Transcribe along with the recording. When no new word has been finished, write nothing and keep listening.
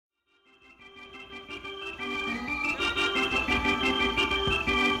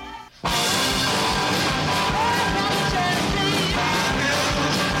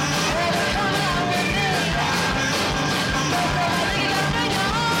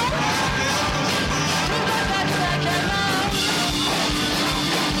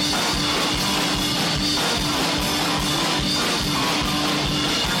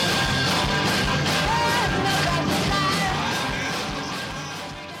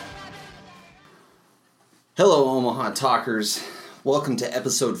Hello, Omaha Talkers. Welcome to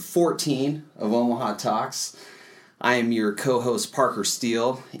episode 14 of Omaha Talks. I am your co-host, Parker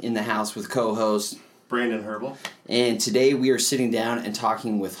Steele, in the house with co-host Brandon Herbal. And today we are sitting down and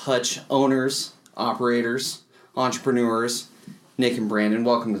talking with Hutch owners, operators, entrepreneurs, Nick and Brandon.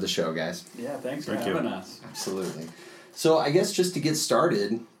 Welcome to the show, guys. Yeah, thanks for having us. Absolutely. So I guess just to get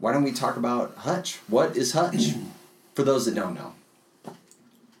started, why don't we talk about Hutch? What is Hutch? For those that don't know.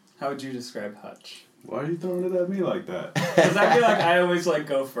 How would you describe Hutch? Why are you throwing it at me like that? Because I feel like I always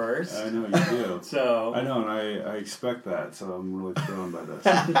go first. I know you do. So I know, and I expect that, so I'm really thrown by this.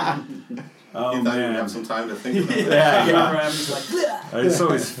 You thought you'd have some time to think about it. I'm just like, I just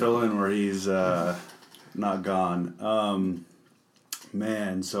always fill in where he's not gone.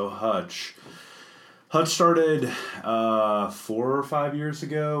 So Hutch started 4 or 5 years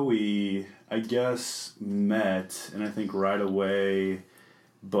ago. We, I guess, met, and I think right away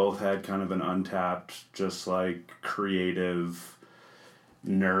both had kind of an untapped, just like creative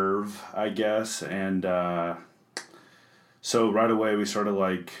nerve, I guess. And so right away we started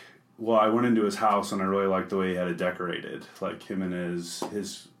I went into his house and I really liked the way he had it decorated. Like him and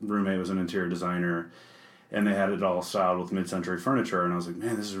his roommate was an interior designer, and they had it all styled with mid-century furniture. And I was like,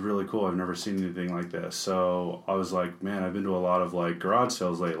 man, this is really cool. I've never seen anything like this. So I was like, man, I've been to a lot of garage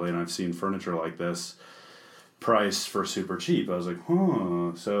sales lately, and I've seen furniture like this priced for super cheap. I was like,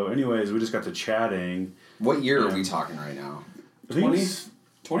 huh. So anyways, we just got to chatting. What year are we talking right now?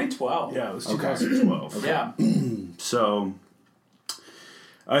 2012. Yeah, it was Okay. 2012. Okay. Yeah. So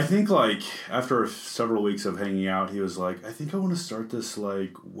I think after several weeks of hanging out, he was like, I think I want to start this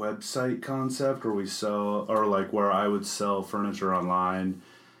website concept where we sell, or where I would sell furniture online.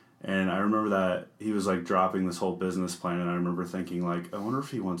 And I remember that he was dropping this whole business plan, and I remember thinking I wonder if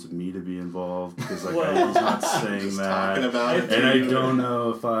he wants me to be involved, because he's not saying that, talking about it, and I don't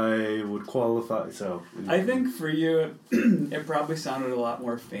know if I would qualify. So I think for you, it probably sounded a lot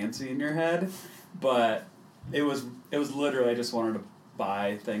more fancy in your head, but it was literally I just wanted to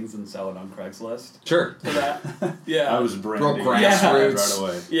buy things and sell it on Craigslist. Sure. So that, yeah. I was branding grassroots. right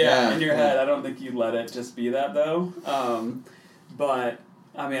away. Yeah, in your head. I don't think you let it just be that, though. But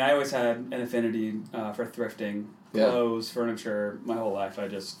I mean, I always had an affinity for thrifting, clothes, furniture, my whole life.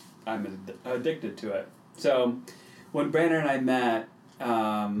 I'm addicted to it. So when Brandon and I met,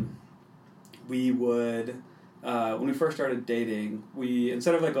 we would, when we first started dating, we,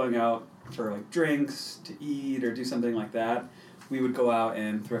 instead of going out for drinks to eat or do something like that, we would go out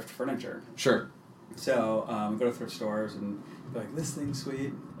and thrift furniture. Sure. So we go to thrift stores and be like, this thing's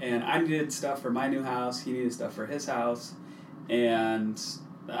sweet. And I needed stuff for my new house. He needed stuff for his house. And,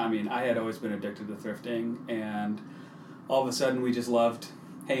 I mean, I had always been addicted to thrifting, and all of a sudden we just loved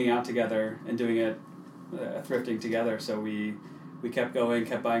hanging out together and doing it, thrifting together. So we kept going,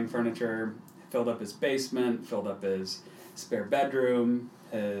 kept buying furniture, filled up his basement, filled up his spare bedroom,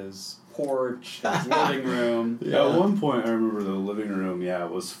 his porch, his living room. Yeah, at one point I remember the living room,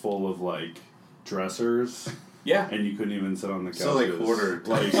 was full of dressers. Yeah. And you couldn't even sit on the couch. So ordered.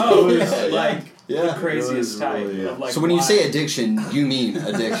 The craziest type of so when you say addiction, you mean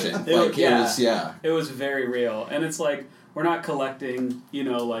addiction. It was very real. And it's we're not collecting,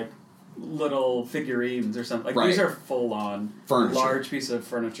 little figurines or something. Right. These are full on furniture. Large piece of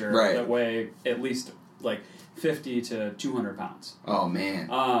furniture that weigh at least 50 to 200 pounds. Oh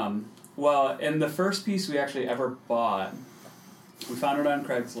man. Well, and the first piece we actually ever bought, we found it on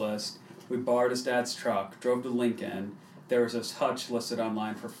Craigslist. We borrowed his dad's truck, drove to Lincoln. There was this Hutch listed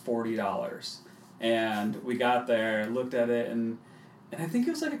online for $40. And we got there, looked at it, and I think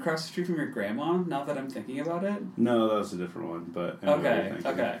it was across the street from your grandma, now that I'm thinking about it. No, that was a different one, but...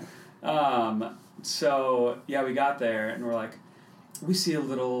 Okay. So, yeah, we got there, and we're we see a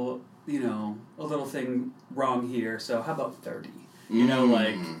little thing wrong here, so how about 30?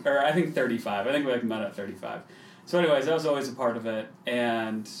 Or I think 35. I think we met at 35. So anyways, that was always a part of it,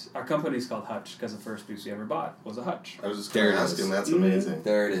 and our company's called Hutch because the first piece we ever bought was a Hutch. I was just going to ask him, that's amazing.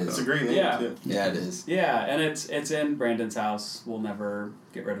 There it is. That's a great name, too. Yeah, it is. Yeah, and it's in Brandon's house. We'll never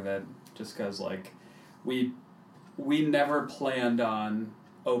get rid of it, just because, we never planned on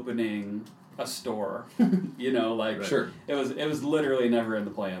opening a store, Sure. It was literally never in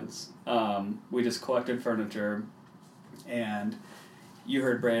the plans. We just collected furniture, and you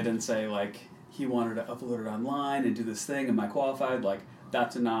heard Brandon say, he wanted to upload it online and do this thing, am I qualified?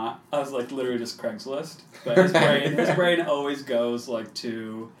 That's not. I was literally just Craigslist. But his brain always goes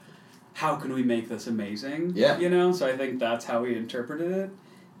to, how can we make this amazing? Yeah. So I think that's how he interpreted it.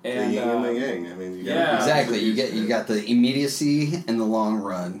 And, the yin and the yang. I mean, you yeah, exactly. You got the immediacy and the long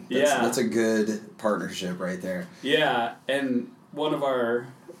run. That's a good partnership right there. Yeah, and one of our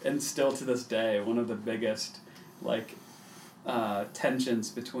and still to this day, one of the biggest, like, tensions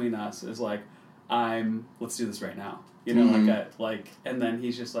between us is, like, let's do this right now. You know, and then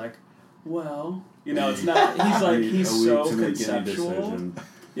he's just like, well, you know, it's not, he's like, he's so conceptual.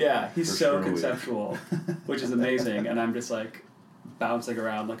 Yeah, he's so conceptual, which is amazing, and I'm just, like, bouncing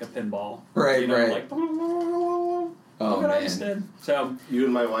around like a pinball. Right, you know, right. Like, look what I just did. So, you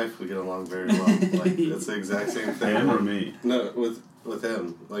and my wife, we get along very well. Like, it's the exact same thing. Him or me? No, with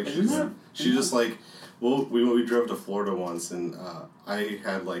him. Like, she just, like, well, we drove to Florida once, and I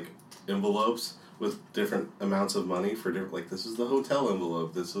had, like, envelopes with different amounts of money for different, like, this was the hotel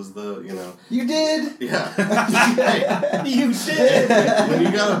envelope, this was the, you know. You did? Yeah. you did! When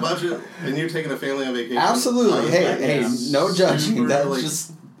you got a budget and you're taking a family on vacation. Absolutely. Hey, no judging. That's like,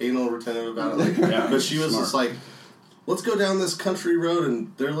 just anal retentive about it. Like, but she was just like, let's go down this country road,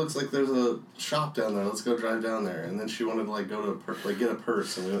 and there looks like there's a shop down there. Let's go drive down there. And then she wanted to, like, go to get a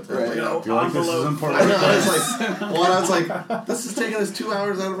purse, and we went to You're like, this is important. I know. I was like, I was like, this is taking us 2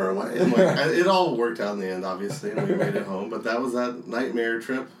 hours out of our way. And, like, it all worked out in the end, obviously, and we made it home. But that was that nightmare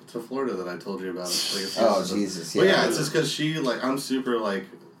trip to Florida that I told you about. Like, Jesus! Yeah. But yeah, it's just because she, like, I'm super, like,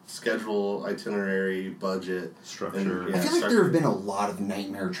 schedule, itinerary, budget, structure. I feel like there have been a lot of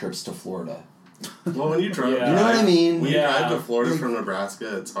nightmare trips to Florida. Well, when you drive, you know what I mean? When you drive to Florida from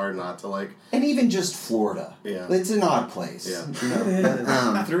Nebraska, it's hard not to, like... And even just Florida. Yeah. It's an odd place. Yeah. You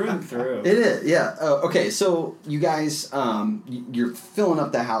know? Through and through. It is, yeah. Okay, so you guys, you're filling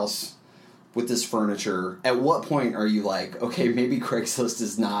up the house with this furniture. At what point are you like, okay, maybe Craigslist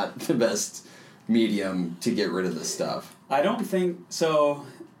is not the best medium to get rid of this stuff? I don't think... So,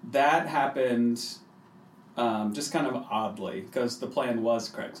 that happened just kind of oddly, because the plan was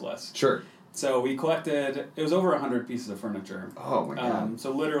Craigslist. Sure. So we collected, it was over 100 pieces of furniture. Oh my God.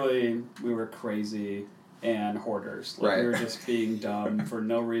 So literally, we were crazy and hoarders. Like, we were just being dumb for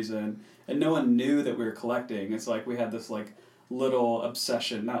no reason. And no one knew that we were collecting. It's like we had this, like, little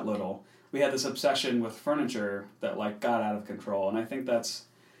obsession, not little, we had this obsession with furniture that, like, got out of control. And I think that's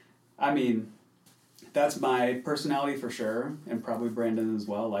my personality for sure, and probably Brandon as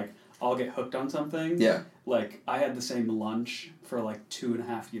well. Like, I'll get hooked on something. Yeah. Like, I had the same lunch for, like,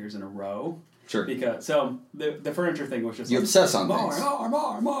 2.5 years in a row. Sure. Because, so, the furniture thing was just you like... obsess on things.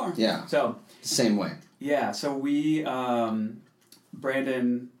 More. Yeah. So... Same way. Yeah, so we,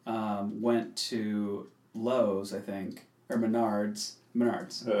 Brandon went to Lowe's, I think, or Menards.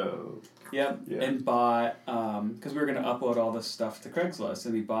 Oh. Yep. Yeah. And bought, because we were going to upload all this stuff to Craigslist,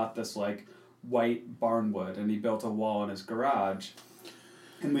 and he bought this, like, white barnwood, and he built a wall in his garage.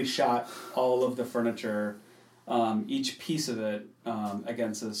 And we shot all of the furniture, each piece of it,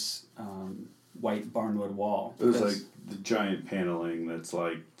 against this white barnwood wall. It was like the giant paneling that's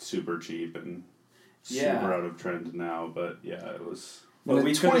like super cheap and super out of trend now, but yeah, it was. Well, in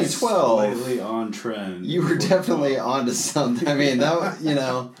 2012, slightly on trend. You were definitely onto something. I mean, that was, you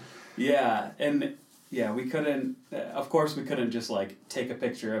know. Yeah, and yeah, we couldn't. Of course, we couldn't just like take a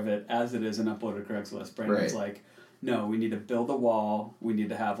picture of it as it is and upload it to Craigslist. Brandon's like, no, we need to build a wall. We need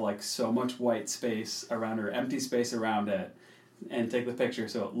to have like so much white space around or empty space around it, and take the picture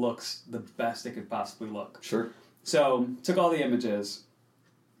so it looks the best it could possibly look. Sure. So took all the images,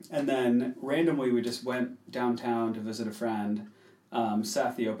 and then randomly we just went downtown to visit a friend.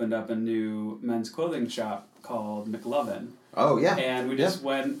 Seth, he opened up a new men's clothing shop called McLovin. Oh, yeah. And we just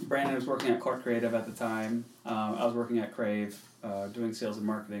went, Brandon was working at Clark Creative at the time. I was working at Crave, doing sales and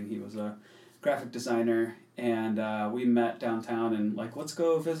marketing. He was a graphic designer. And we met downtown and, like, let's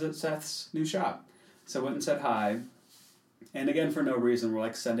go visit Seth's new shop. So I went and said hi. And again, for no reason, we're,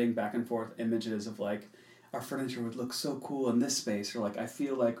 like, sending back and forth images of, like, our furniture would look so cool in this space. Or, like, I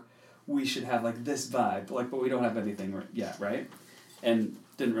feel like we should have, like, this vibe. Like, but we don't have anything yet, right? And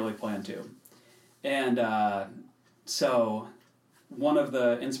didn't really plan to. And so one of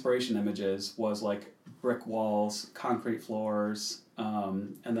the inspiration images was like brick walls, concrete floors,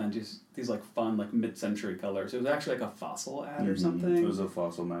 and then just these like fun like mid-century colors. It was actually like a Fossil ad or something. It was a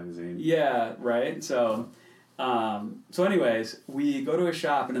Fossil magazine. Yeah, right? So anyways, we go to a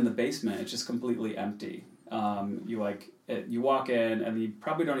shop and in the basement it's just completely empty. You walk in and you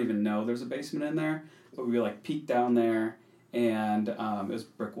probably don't even know there's a basement in there, but we like peek down there. And it was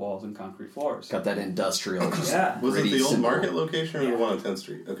brick walls and concrete floors. Got that industrial. Yeah. Was it the old Market location or the one on 10th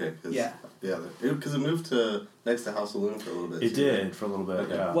Street? Okay. Yeah. Yeah, because it moved to next to House Saloon for a little bit. It did for a little bit.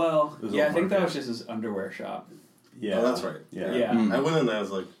 Okay. Yeah. Well, yeah, I think that was just his underwear shop. Yeah. Oh, that's right. Yeah. I went in there. I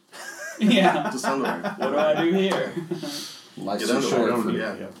was like, yeah, just underwear. What do I do here? Life's Get too short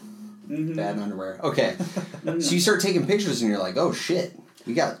underwear. for Mm-hmm. bad underwear. Okay, so you start taking pictures and you're like, oh shit,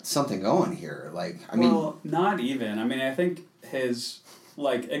 we got something going here. Like, I mean, well, not even. I mean, I think his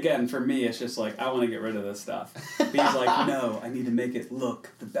like, again, for me, it's just like, I want to get rid of this stuff. But he's like, no, I need to make it look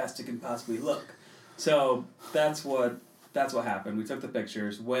the best it can possibly look. So that's what happened. We took the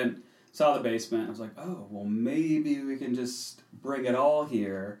pictures, saw the basement. I was like, oh, well, maybe we can just bring it all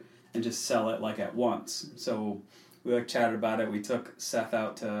here and just sell it, like, at once. So we, like, chatted about it. We took Seth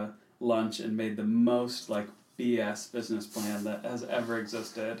out to lunch and made the most, like, BS business plan that has ever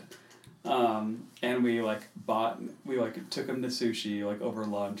existed. And we took him to sushi, like, over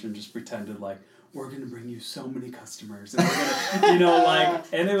lunch and just pretended like, we're going to bring you so many customers. And we're going to,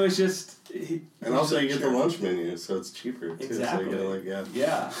 and it was just... And also you get the lunch menu, so it's cheaper, too. Exactly. So you get,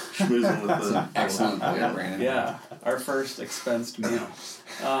 yeah. schmoozing with the... Excellent point, Brandon. Yeah. Our first expensed meal.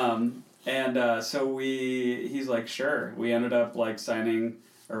 So he's like, sure. We ended up, like, signing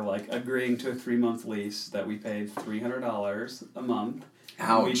or, like, agreeing to a 3-month lease that we paid $300 a month.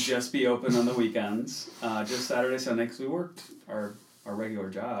 Ouch. We'd just be open on the weekends, just Saturday, Sunday, because we worked our regular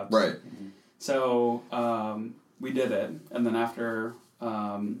jobs. Right. So we did it, and then after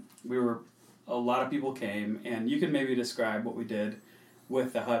a lot of people came, and you can maybe describe what we did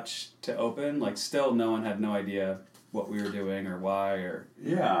with the hutch to open. Like, still no one had no idea what we were doing or why or...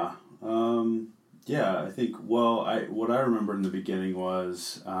 Yeah. I think, what I remember in the beginning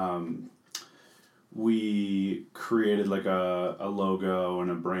was we created like a logo and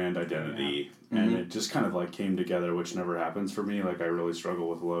a brand identity, and it just kind of like came together, which never happens for me. Like, I really struggle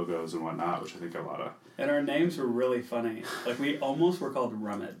with logos and whatnot, which I think a lot of... And our names were really funny. Like, we almost were called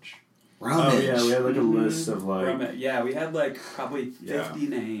Rummage. Rummage. Oh, yeah, we had like a list of like... Rummage. Yeah, we had like probably 50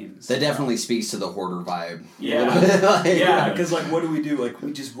 names. That definitely speaks to the hoarder vibe. Yeah. Yeah, because like, what do? Like,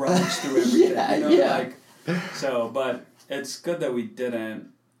 we just rummage through everything. Yeah. But it's good that we didn't.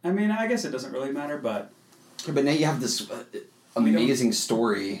 I mean, I guess it doesn't really matter, but... But now you have this amazing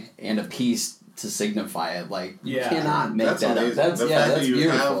story and a piece to signify it. Like, you cannot make that amazing. up. The fact that you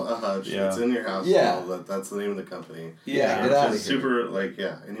beautiful. have a hutch, it's in your house, that's the name of the company. Yeah, get out of here. Super, like,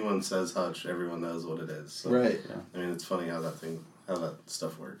 anyone says hutch, everyone knows what it is. So, right. I mean, it's funny how that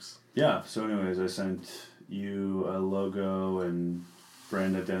stuff works. Yeah, so anyways, I sent you a logo and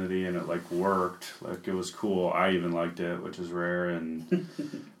brand identity, and it like worked. Like, it was cool. I even liked it, which is rare. And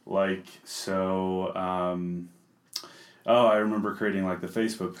like, so I remember creating like the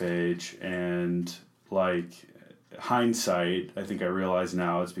Facebook page, and like, hindsight, I think I realize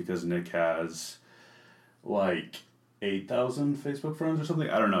now it's because Nick has like 8,000 Facebook friends or something.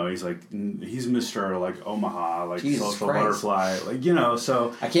 I don't know. He's Mr. like Omaha, like Jesus social Christ. butterfly, like,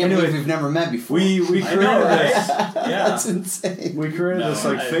 so I can't believe we've never met before. we created this. Yeah. That's insane. We created this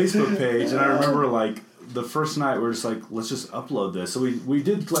like Facebook page, and I remember like the first night we're just like, let's just upload this. So we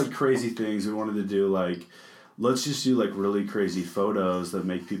did like crazy things. We wanted to do like, let's just do like really crazy photos that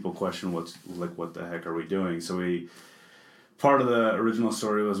make people question what the heck are we doing. So part of the original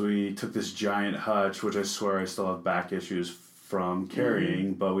story was we took this giant hutch, which I swear I still have back issues from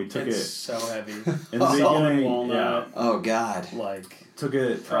carrying, but we took it's it so heavy. in the beginning. Walnut, Oh, God. like, took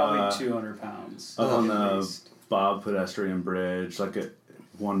it probably 200 pounds. up on at the least. Bob pedestrian bridge, like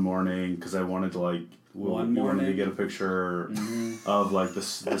one morning, because I wanted to like we wanted to get a picture of like the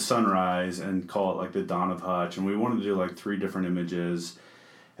sunrise and call it like the dawn of Hutch, and we wanted to do like 3 different images.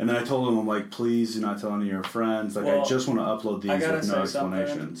 And then I told him, I'm like, please do not tell any of your friends. Like, I just want to upload these with no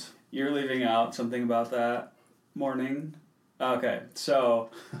explanations. Something. You're leaving out something about that morning. Okay, so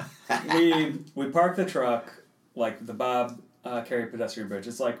we parked the truck, like the Bob Carey pedestrian bridge.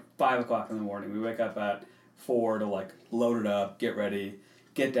 It's like 5 o'clock in the morning. We wake up at 4 to like load it up, get ready,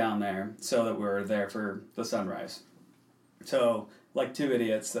 get down there so that we're there for the sunrise. So, like 2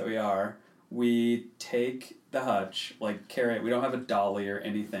 idiots that we are, we take the hutch, like carry it. We don't have a dolly or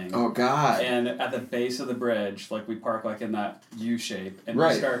anything. Oh, God. And at the base of the bridge, like we park like in that U shape, and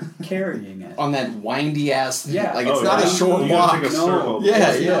we start carrying it. On that windy ass thing. Yeah. Like, it's not a short you walk. gotta take a circle.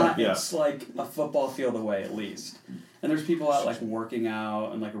 It's like a football field away at least. And there's people out like working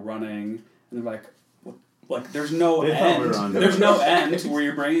out and like running, and they're like there's no end. There's no end to where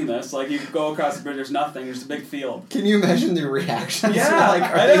you're bringing this. Like, you go across the bridge, there's nothing. There's a big field. Can you imagine the reactions? Yeah, Like,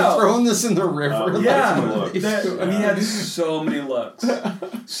 are they throwing this in the river? We had so many looks.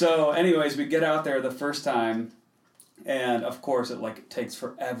 So, anyways, we get out there the first time, and of course, it like takes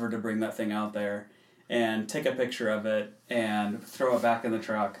forever to bring that thing out there, and take a picture of it, and throw it back in the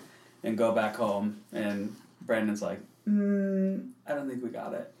truck, and go back home. And Brandon's like, I don't think we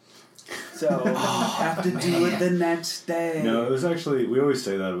got it. So have to do it the next day. No, it was actually. We always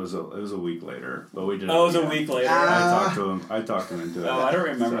say that it was a week later, but we did. Oh, it was a week later. I talked him into it. Oh, I don't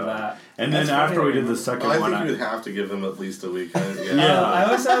remember that. And That's then after funny. we did the second I one, think you would have to give him at least a week. Yeah. I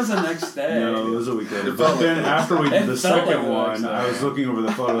always thought it was the next day. no, it was a week later. It But felt then like- after we did It the felt second like one, that. I was looking over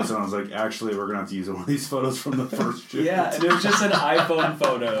the photos and I was like, actually, we're gonna have to use one of these photos from the first shoot. Yeah, and it was just an iPhone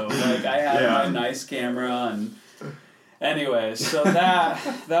photo. Like I had Yeah. my nice camera and. Anyways, so that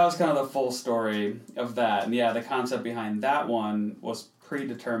was kind of the full story of that, and yeah, the concept behind that one was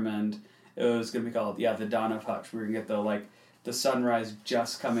predetermined. It was gonna be called the Dawn of Hutch. We were gonna get the sunrise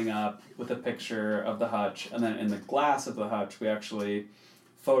just coming up with a picture of the hutch, and then in the glass of the hutch, we actually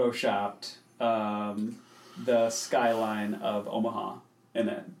photoshopped the skyline of Omaha in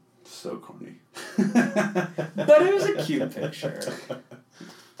it. So corny. But it was a cute picture.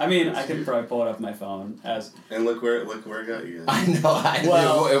 I mean, I could probably pull it up on my phone as And look where it got you I guys. know.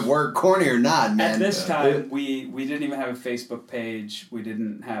 Well, if we're corny or not, man. at this time we didn't even have a Facebook page. We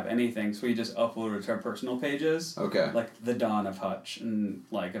didn't have anything, so we just uploaded it to our personal pages. Okay. Like the Dawn of Hutch, and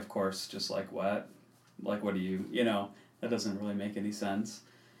like of course, just like what do you that doesn't really make any sense.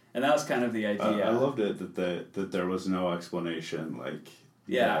 And that was kind of the idea. I loved it that there was no explanation. Like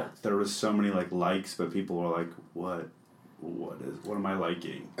Yeah. there was so many likes, but people were like, what am I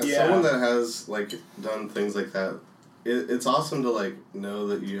liking? As Yeah. someone that has done things like that, it's awesome to know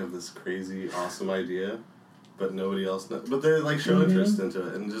that you have this crazy awesome idea, but nobody else knows. But they show interest into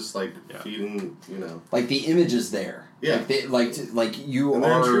it and just feeding Like the image is there. Yeah. Like you And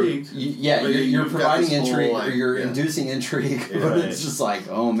they're are. intrigued. Yeah, But you're you've got providing this whole, intrigue, or you're inducing intrigue, Yeah. but Right. it's just like,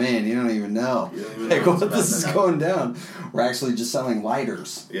 oh man, you don't even know. You don't even Like know what what's this about is to going down. We're actually just selling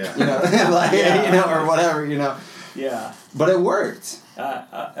lighters. Yeah. Or whatever, Yeah. But it worked.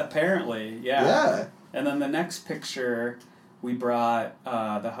 Apparently, yeah. Yeah. And then the next picture, we brought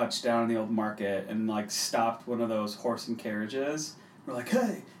the hutch down in the old market and stopped one of those horse and carriages. We're like,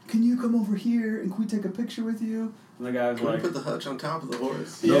 hey, can you come over here and can we take a picture with you? And the guy was Can we like, put the hutch on top of the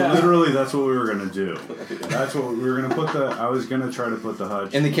horse? No, Yeah. literally, that's what we were gonna do. That's what we were gonna put I was gonna try to put the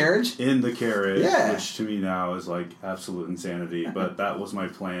hutch In the carriage? in the carriage, Yeah. which to me now is absolute insanity. But that was my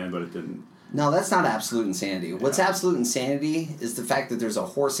plan, but it didn't. No, that's not absolute insanity. What's absolute insanity is the fact that there's a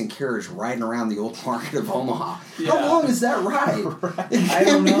horse and carriage riding around the old market of Omaha. Yeah. How long is that ride? It I can't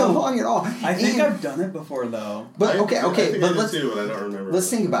don't be know. long at all. I think And- I've done it before though. But I okay, think I but did let's too, but I don't remember. let's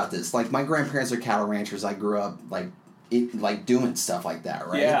think about this. My grandparents are cattle ranchers. I grew up doing stuff like that,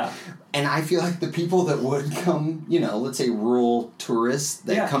 right? Yeah. And I feel like the people that would come, let's say rural tourists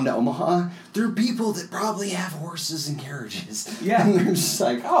that Yeah. come to Omaha, they're people that probably have horses and carriages. Yeah. And they're just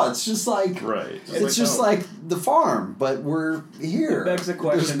like, oh, it's just like Right. it's just like the farm, but we're here. It begs the There's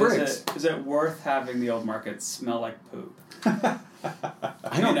question, bricks. is it worth having the old market smell like poop?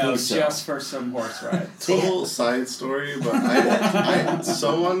 I don't think so. Just for some horse rides. Total side story, but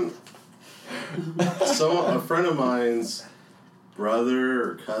a friend of mine's brother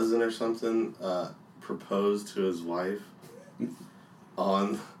or cousin or something proposed to his wife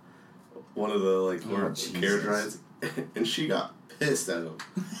on one of the Jesus. carriage rides, and she got pissed at him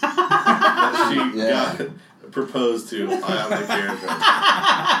that she got proposed to on the carriage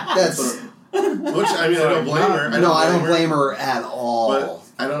ride. That's Which I don't blame her. I don't blame her at all. But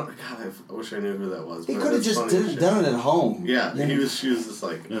I don't. God, I wish I knew who that was. He but could have that's just funny as shit. done it at home. Yeah, You know? she was just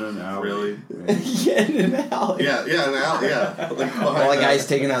like, In an alley. really? Yeah, in an alley. Yeah, in an alley, yeah. Behind While the guy's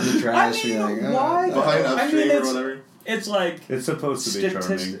taking out the trash. I mean, you're like, oh, why? behind I mean, upstream or it's- whatever. It's like It's supposed to be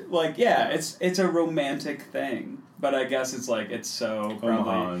charming. it's a romantic thing, but I guess it's so probably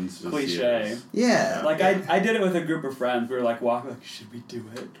Omahans just, cliche. Yeah. Like I did it with a group of friends. We were walking, should we do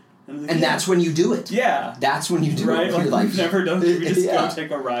it? And, And that's when you do it. yeah, That's when you do right. it. Like You're we've never done. Should we just Yeah. go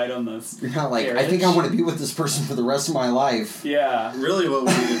take a ride on this? You're not like, I carriage? think I want to be with this person for the rest of my life. Yeah, Really, what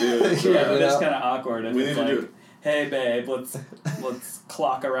we need to do is yeah, Yeah. but it's kind of awkward. If we it's need to do like, it. hey babe, let's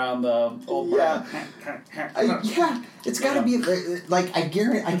clock around the old Yeah. market. Yeah, it's got to be I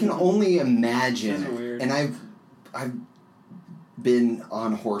guarantee. I can only imagine. Those are weird. And I've been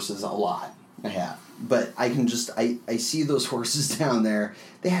on horses a lot. I have, but I can just I see those horses down there.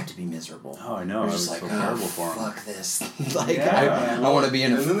 They have to be miserable. Oh, I know. They're I just was like, so terrible oh, for 'em. fuck this. Like Yeah. I want to be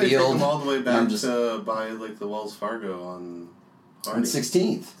in a And then they take field them all the way I'm back just- to buy the Wells Fargo on on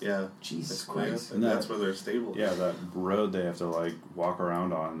 16th. Yeah. Jesus That's- Christ. And that's where they're stable. Yeah, that road they have to walk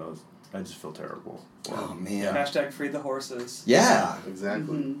around on. Those, I just feel terrible. Oh man. Hashtag free the horses. Yeah.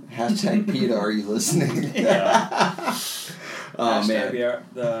 Exactly. Mhm. Hashtag PETA, are you listening? Yeah. Oh Hashtag man.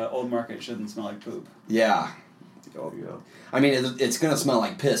 the old market shouldn't smell like poop. Yeah. There you go. I mean, it's gonna smell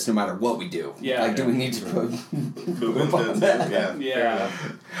like piss no matter what we do. Yeah. Like, do we need to put Poop on that? Yeah. Yeah.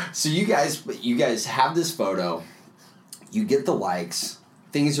 So you guys have this photo. You get the likes.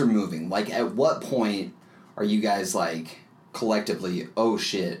 Things are moving. Like, at what point are you guys like collectively? Oh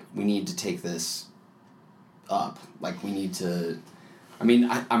shit! We need to take this up. Like, we need to. I mean,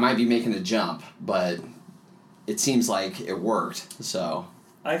 I might be making a jump, but it seems like it worked. So.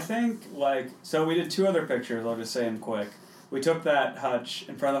 I think, so we did 2 other pictures, I'll just say them quick. We took that hutch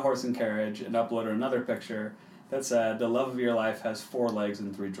in front of the horse and carriage and uploaded another picture that said, the love of your life has 4 legs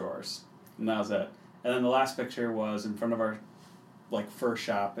and 3 drawers. And that was it. And then the last picture was in front of our, first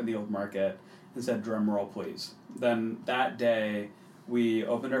shop in the old market and said, drum roll, please. Then that day, we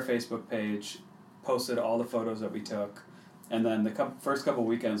opened our Facebook page, posted all the photos that we took, and then the first couple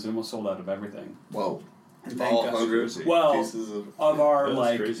weekends, we almost sold out of everything. Whoa. And All thank God. 100 pieces Of our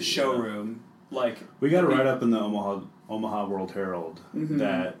That's crazy, showroom, We got a write up in the Omaha World Herald Mhm.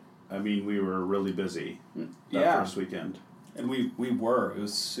 that, I mean, we were really busy that first weekend. and we were. It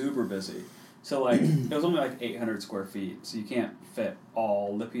was super busy. So it was only 800 square feet, so you can't fit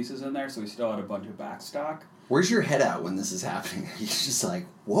all the pieces in there. So we still had a bunch of back stock. Where's your head at when this is happening? You're just like,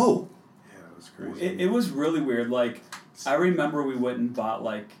 whoa. Yeah, it was crazy. It was really weird. I remember we went and bought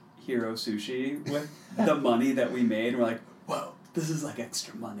Hero Sushi with the money that we made. And we're like, whoa, this is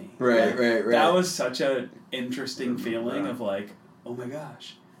extra money. Right. That was such an interesting feeling of oh my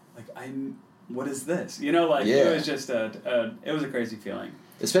gosh, what is this? It was just it was a crazy feeling.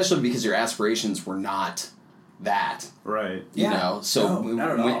 Especially because your aspirations were not that. Right. You know? So no, not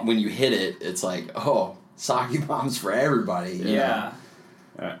at all. when you hit it, it's like, oh, sake bombs for everybody. you know?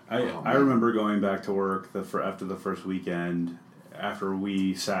 Yeah. I remember going back to work after the first weekend, after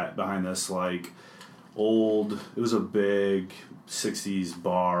we sat behind this old, it was a big 60s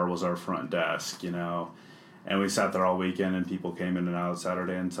bar was our front desk, and we sat there all weekend and people came in and out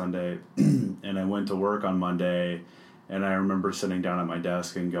Saturday and Sunday. And I went to work on Monday and I remember sitting down at my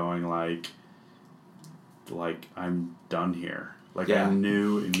desk and going I'm done here. I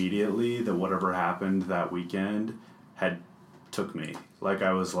knew immediately that whatever happened that weekend took me.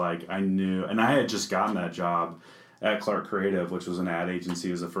 I knew, and I had just gotten that job at Clark Creative, which was an ad agency.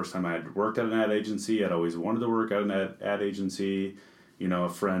 It was the first time I had worked at an ad agency. I'd always wanted to work at an ad agency. A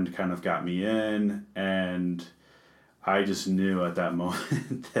friend kind of got me in, and I just knew at that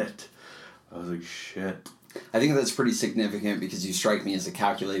moment that I was like, shit. I think that's pretty significant because you strike me as a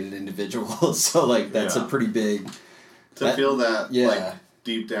calculated individual. So, that's a pretty big... feel that,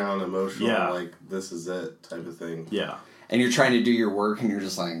 deep down emotional, this is it type of thing. Yeah. And you're trying to do your work and you're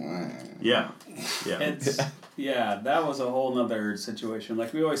just like... Yeah. That was a whole nother situation.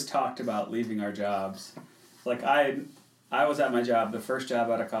 We always talked about leaving our jobs. I was at my job, the first job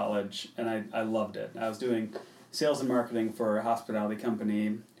out of college, and I loved it. I was doing sales and marketing for a hospitality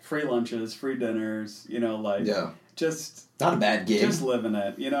company, free lunches, free dinners, just... Not a bad gig. Just living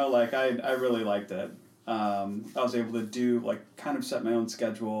it, I really liked it. I was able to do, kind of set my own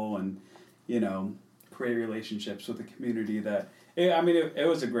schedule and, create relationships with the community that... It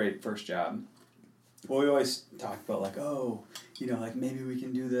was a great first job. Well, we always talked about, maybe we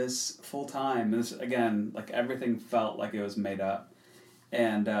can do this full time. And this, again, everything felt like it was made up.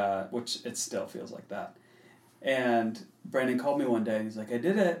 And, which it still feels like that. And Brandon called me one day and he's like, I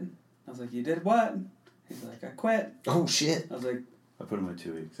did it. I was like, you did what? He's like, I quit. Oh, shit. I was like... I put in my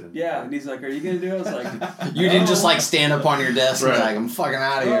 2 weeks in. Yeah, and he's like, are you going to do it? I was like... You didn't just, stand up on your desk and be like, I'm fucking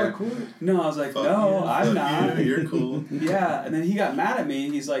out of here. Cool. No, I was like, no, I'm not. You're cool. Yeah, and then he got mad at me.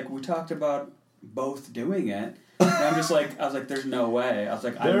 He's like, we talked about both doing it. And I'm just I was like, there's no way. I was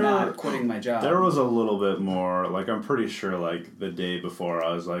like, I'm not quitting my job. There was a little bit more, I'm pretty sure, the day before,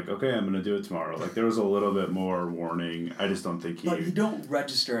 I was like, okay, I'm going to do it tomorrow. There was a little bit more warning. I just don't think But you don't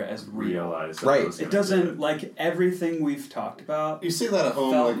register it as real. realized. Right. It doesn't, everything we've talked about. You say that at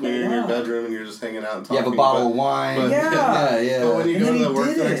home, when you're in your bedroom and you're just hanging out and You talking. have a bottle of wine. But, Yeah. But when you And go then to the he work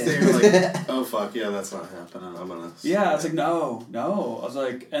did the next it. day, you're like, oh, fuck, yeah, that's not happening. I'm going to... Yeah, I was like, no. I was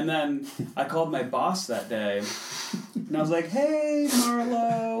like, and then I called my boss that day, and I was like, hey,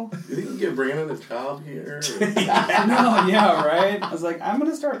 Marlo. You think you get Brandon a job here? No, yeah, right? I was like, I'm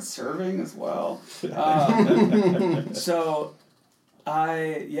going to start serving as well. So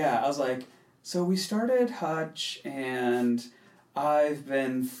I was like, so we started Hutch, and I've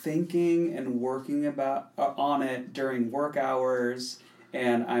been thinking and working on it during work hours,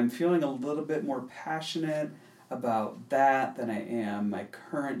 and I'm feeling a little bit more passionate about that than I am my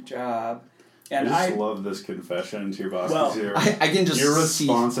current job. And I just love this confession to your boss. Well, here. I can just your see.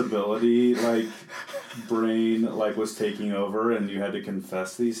 responsibility, like brain, like was taking over, and you had to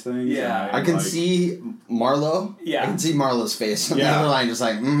confess these things. Yeah. and I can like, see Marlo. Yeah. I can see Marlo's face on the Yeah. other line, just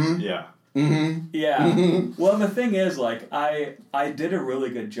like, mm-hmm, Yeah. mm-hmm. Yeah. Well, the thing is, like, I did a really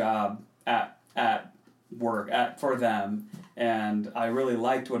good job at work for them, and I really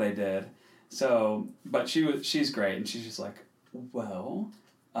liked what I did. So, but she's great, and she's just like, well,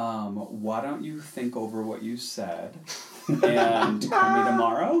 why don't you think over what you said and call me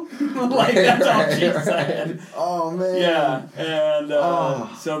tomorrow? Like, that's all she said. Oh, man. Yeah, and Oh.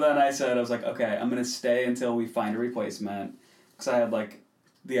 so then I was like, okay, I'm gonna stay until we find a replacement, because I had like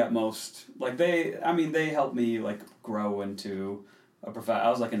the utmost, like they helped me like grow into I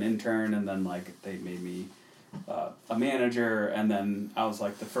was like an intern, and then like they made me a manager, and then I was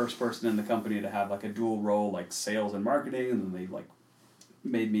like the first person in the company to have like a dual role, like sales and marketing, and then they like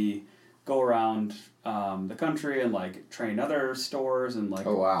made me go around the country and like train other stores and like.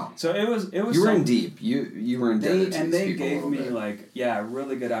 Oh, wow. So it was. You were in deep. You were in deep. And they gave me like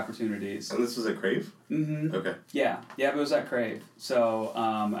really good opportunities. And this was at Crave? Mm-hmm. Okay. Yeah, it was at Crave. So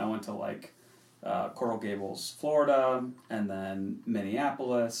I went to like Coral Gables, Florida, and then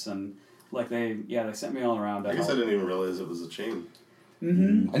Minneapolis, and like they sent me all around. I guess I didn't even realize it was a chain.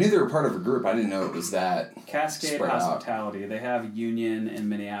 Mm-hmm. I knew they were part of a group. I didn't know it was that. Cascade spread out. Hospitality. They have Union in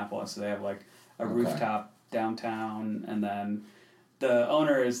Minneapolis. So they have like a Okay. rooftop downtown, and then the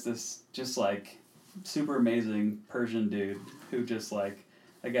owner is this just like super amazing Persian dude who just like,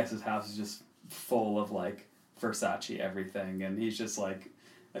 I guess his house is just full of like Versace everything, and he's just like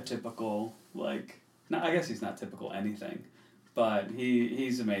a typical like, no, I guess he's not typical anything, but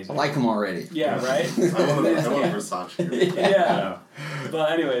he's amazing. I like him already. Yeah, right? I want Yeah. Versace. Yeah.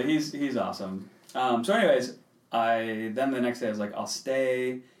 But anyway, he's awesome. So anyways, then the next day I was like, I'll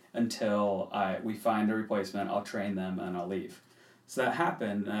stay until we find a replacement. I'll train them and I'll leave. So that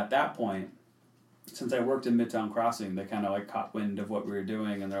happened, and at that point, since I worked in Midtown Crossing, they kind of like caught wind of what we were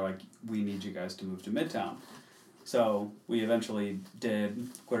doing, and they're like, we need you guys to move to Midtown. So we eventually did,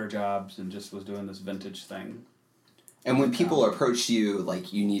 quit our jobs, and just was doing this vintage thing. And when people approach you,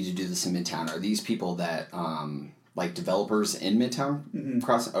 like, you need to do this in Midtown, are these people that, like, developers in Midtown? Mm-hmm.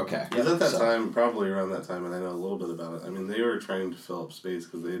 Cross? Okay. Because at that time, probably around that time, and I know a little bit about it, I mean, they were trying to fill up space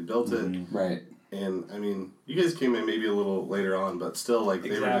because they had built it. Right. And, I mean, you guys came in maybe a little later on, but still, like, they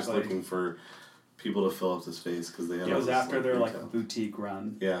were just Exactly. looking for people to fill up the space because they had It all was this, after their retail. like boutique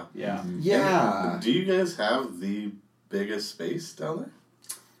run. Yeah. Yeah. Yeah. And do you guys have the biggest space down there?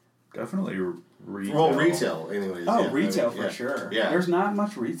 Definitely retail. Well, retail, anyways. Oh, yeah. retail I mean, for yeah. sure. Yeah. There's not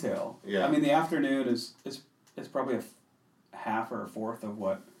much retail. Yeah. I mean, the afternoon is probably a half or a fourth of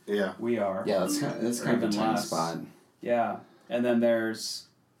what Yeah. we are. Yeah, that's kind of a Even tiny less. spot. Yeah. And then there's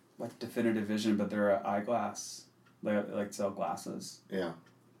like Definitive Vision, but they're an eyeglass. They like sell glasses. Yeah.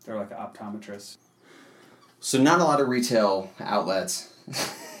 They're like an optometrist. So not a lot of retail outlets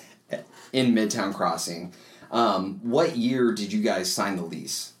in Midtown Crossing. What year did you guys sign the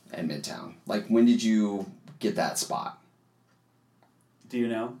lease at Midtown? Like, when did you get that spot? Do you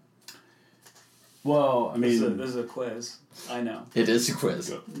know? Well, I mean, This is a quiz. I know. It is a quiz.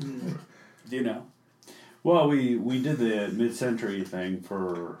 Do you know? well, we did the mid-century thing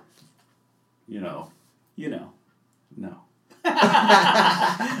for, You know. no.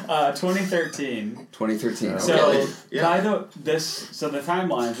 2013. 2013. So Okay. Yeah. the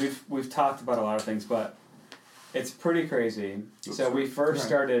timelines we've talked about a lot of things, but it's pretty crazy. So we first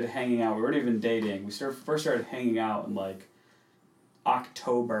started hanging out. We weren't even dating. We first started hanging out in like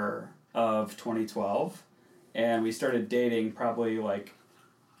October of 2012, and we started dating probably like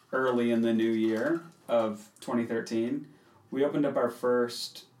early in the new year of 2013. We opened up our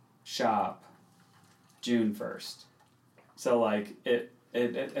first shop June 1st. So like it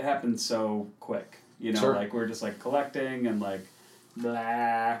happened so quick, you know. Sure. Like we're just like collecting and like blah.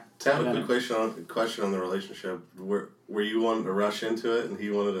 To have and a then- quick question on the relationship. Were you wanting to rush into it, and he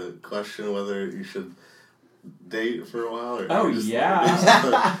wanted to question whether you should date for a while? Or Oh, just,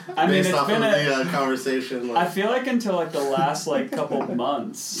 yeah. I mean, based it's off been of the conversation. I Like, feel like until like the last like couple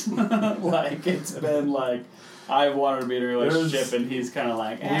months, like it's been like I wanted to be in a relationship, There's- and he's kind of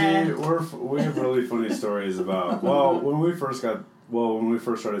like, eh. We have really funny stories about. Well, when we first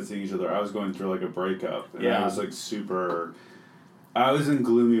started seeing each other, I was going through like a breakup, and I Yeah. was like super. I was in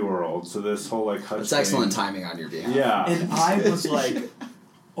gloomy world, so this whole like hutch That's thing- excellent timing on your behalf. Yeah, And I was like,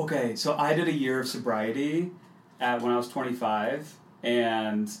 okay, so I did a year of sobriety when I was 25,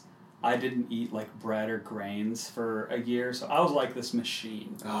 and I didn't eat like bread or grains for a year, so I was like this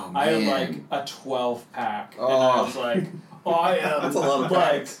machine. Oh, I had man. like a 12-pack, and Oh. I was like, I am. That's a lot of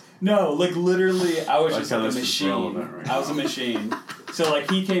like, packs. no, like literally, I was Like just how like a this is machine. relevant right I was a machine. So like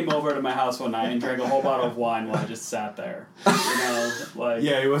he came over to my house one night and drank a whole bottle of wine while I just sat there. You know, like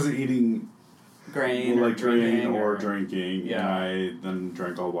Yeah, he wasn't eating grain or like drinking or drinking. Yeah. And I then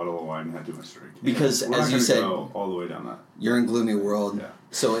drank a whole bottle of wine and had too much drink. Because, We're as not you gonna said- go all the way down that. You're in Gloomy World, Yeah.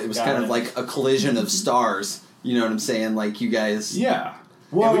 so it was Got kind it. of like a collision of stars. You know what I'm saying? Like you guys. Yeah.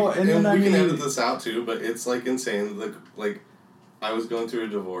 Well, and then I we can mean, edit this out too, but it's like insane. Like I was going through a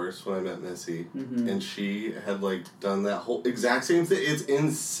divorce when I met Missy, Mhm. and she had like done that whole exact same thing. It's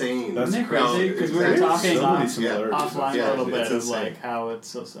insane. That's Isn't it crazy? How Because we were exactly- talking so many off, similarities. offline Yeah, a little it's bit of insane. like how it's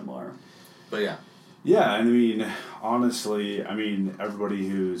so similar. But yeah, Yeah, and I mean, honestly, I mean, everybody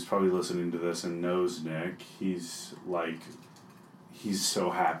who's probably listening to this and knows Nick, he's so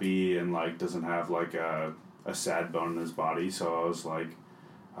happy and like doesn't have like a sad bone in his body. So I was like,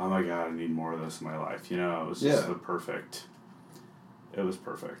 oh my god, I need more of this in my life. You know, it was just Yeah. It was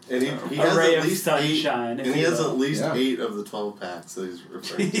perfect. and So- he A has ray at of least sunshine, if and he you has will. at least Yeah. 8 of the 12 packs that he's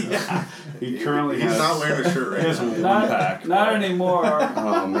referring to. yeah, he currently He's has. not wearing a shirt right he has now. one Not, pack. not but- anymore.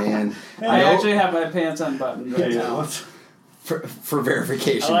 Oh man. I Nope. actually have my pants unbuttoned right Yeah, now. let's- For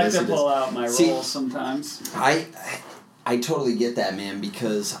verification. I like yes, to it is. pull out my See- rolls sometimes. I totally get that, man,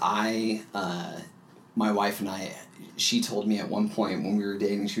 because my wife and I, she told me at one point when we were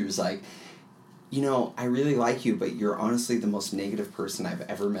dating, she was like, you know, I really like you, but you're honestly the most negative person I've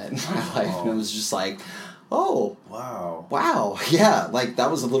ever met in my life. And it was just like, oh, wow. Yeah, like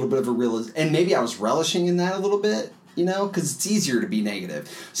that was a little bit of a realization. And maybe I was relishing in that a little bit, you know, because it's easier to be negative.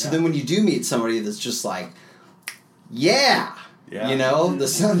 So then when you do meet somebody that's just like, yeah. You know, the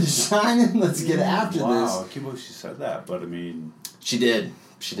sun is shining. Let's get after Wow, this. I can't believe she said that, but I mean, She did.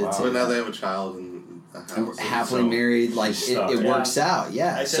 She did Wow. say But now that. they have a child and a house. Happily So married, like she's it stuck. it works out.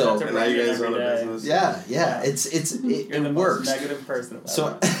 Yeah. I said So that to And now you Brandon guys own every a day. business. yeah. It's You're it the works. most negative person I've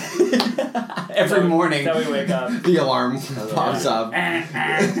So ever met. every morning That's how we wake up. the alarm pops up.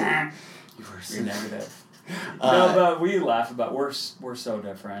 You're You were so- negative. Uh, No, but we laugh about we're so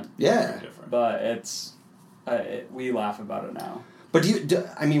different. Yeah. different. But it's we laugh about it now. But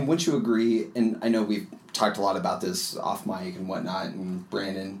I mean, wouldn't you agree, and I know we've talked a lot about this off mic and whatnot, and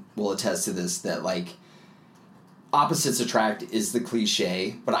Brandon will attest to this, that like opposites attract is the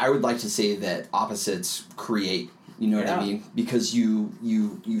cliche, but I would like to say that opposites create. You know what I Yeah. mean? Because you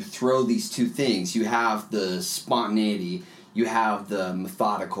throw these two things. You have the spontaneity, you have the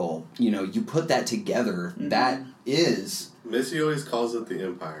methodical, you know, you put that together. Mhm. That is Missy always calls it the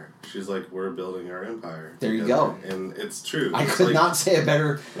empire. She's like, we're building our empire. There you together. go. And it's true. I It's could like, not say it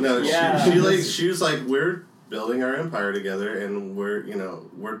better. No, Yeah. she was like, we're building our empire together, and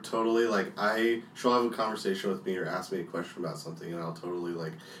we're totally like, she'll have a conversation with me or ask me a question about something, and I'll totally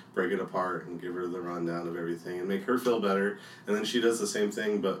like break it apart and give her the rundown of everything and make her feel better, and then she does the same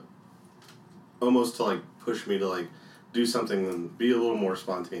thing, but almost to like push me to like do something and be a little more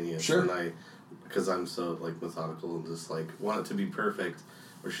spontaneous Sure. than because I'm so like methodical and just like want it to be perfect.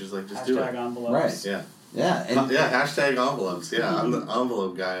 Where she's like, just do Hashtag it. envelopes. Right. Yeah. Yeah. And Yeah, hashtag envelopes. Yeah, I'm the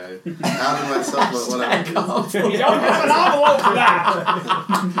envelope guy. I outed myself when I You don't have an envelope for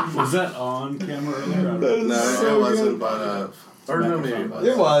that. Was that on camera earlier? No, So it wasn't, good. but or no, maybe it was.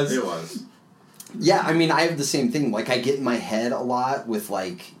 It was. It was. Yeah, I mean, I have the same thing. Like, I get in my head a lot with,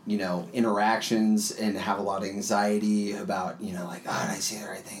 like, you know, interactions and have a lot of anxiety about, you know, like, oh, did I say the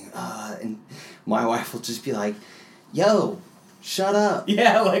right thing? And my wife will just be like, yo, shut up.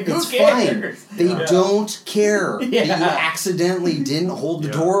 Yeah, like who It's cares? fine. They Yeah. don't care that you Yeah. accidentally didn't hold the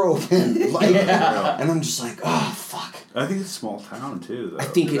Yeah. door open. Like, Yeah. and I'm just like, oh, fuck. I think it's a small town too, though. I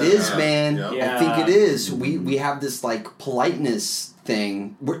think it is, Yeah. man. Yeah. Yeah. I think it is. We have this, like, politeness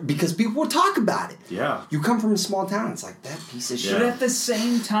thing because people will talk about it. Yeah. You come from a small town, it's like, that piece of shit. But at the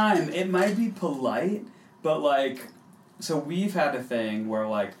same time, it might be polite, but like, so we've had a thing where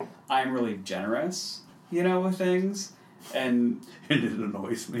like I'm really generous, you know, with things, and And it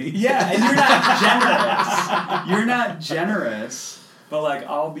annoys me. yeah, and you're not generous. You're not generous. But like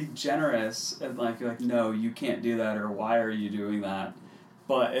I'll be generous and like you're like, no, you can't do that, or why are you doing that?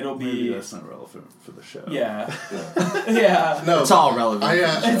 But it'll Maybe be that's not relevant for the show. yeah. Yeah. Yeah. No, It's all relevant.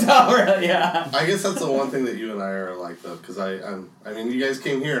 It's all right, yeah. I guess that's the one thing that you and I are like though, because I mean, you guys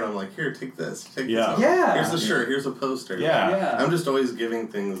came here and I'm like, here, take this, take Yeah. this. Yeah. Here's the shirt. Here's a poster. Yeah. Yeah. I'm just always giving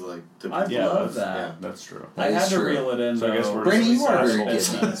things like to I people. love that's- that. Yeah. That's true. I That had is to true. reel it in So I guess though. we're Brandon, you are very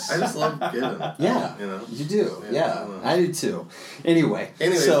Business. giving. I just love giving. Yeah. You know. You do. Yeah, Yeah. I do too. Anyway.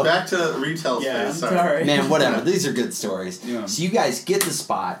 Anyways, so, back to retail Yeah, space. sorry. man, whatever. These are good stories. Yeah. So you guys get the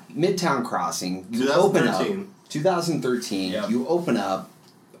spot, Midtown Crossing. You open up. 2013. 2013. Yep. You open up.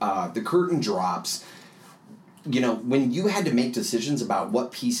 The curtain drops. when you had to make decisions about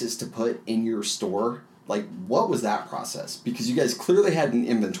what pieces to put in your store, like, what was that process? Because you guys clearly had an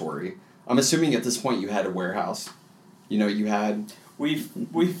inventory. I'm assuming at this point you had a warehouse. You had... We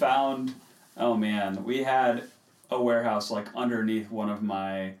found... Oh, man. We had a warehouse, like, underneath not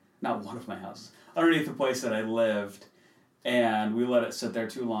one of my houses. Underneath the place that I lived. And we let it sit there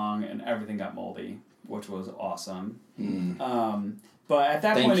too long, and everything got moldy, which was awesome. But at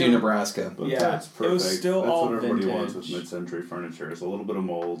that point... Thank you, Nebraska. But Yeah, that's perfect. it was still that's all what everybody vintage. wants with mid-century furniture. Is a little bit of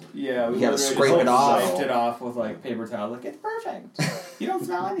mold. Yeah, we You gotta literally scrape just, it off. Wiped it off with, like, paper towel. Like, it's perfect. You don't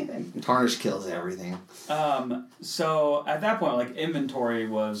smell anything. Tarnish kills everything. So at that point, like, inventory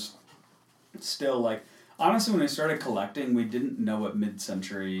was still, like... Honestly, when I started collecting, we didn't know what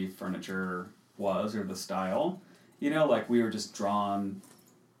mid-century furniture was or the style. Like, we were just drawn,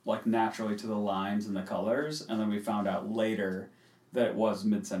 like, naturally to the lines and the colors, and then we found out later that it was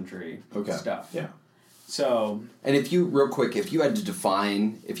mid-century stuff. Yeah. So... And if you both had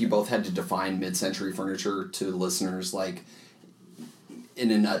to define mid-century furniture to listeners, like, in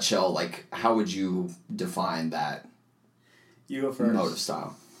a nutshell, like, how would you define that You go first. mode of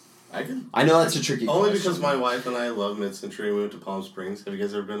style? I know that's a tricky Only question. because my wife and I love mid-century. We went to Palm Springs. Have you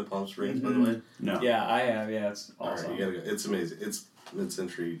guys ever been to Palm Springs, by the way? No. Yeah, I have. Yeah, it's All awesome. right, you gotta go. It's amazing. It's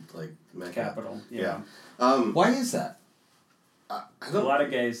mid-century, like, Mecca. Capital. Yeah. Why is that? I A don't... lot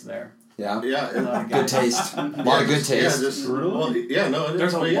of gays there. Yeah? Yeah. A lot of Good gays. taste. A lot of good taste. Yeah, just... Really? Well, yeah, no, it is.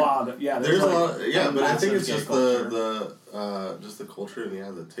 There's a but yeah. lot of... Yeah, There's like a lot, yeah, but I think massive it's gay just culture. just the culture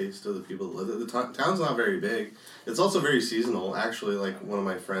and the taste of the people that live there. The town's not very big. It's also very seasonal. Actually, like one of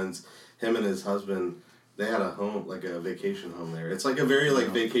my friends, him and his husband, they had a home, like a vacation home there. It's like a very like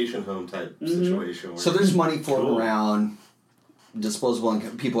vacation home type situation. Where So there's money floating around, disposable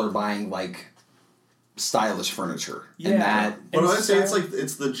income. People are buying, like, stylish furniture. Yeah. And that... But I'd say it's style- like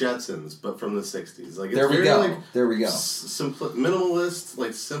it's the Jetsons, but from the '60s. Like it's There we very, go. Like, There we go. minimalist,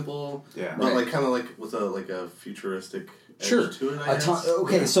 like simple, Yeah. but Right. like kind of like with a futuristic edge Sure. to it. I guess.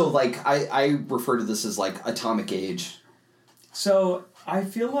 Okay, so, like, I refer to this as, like, atomic age. So I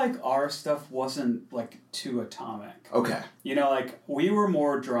feel like our stuff wasn't like too atomic. Okay. Like we were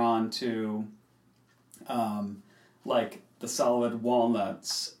more drawn to, like the solid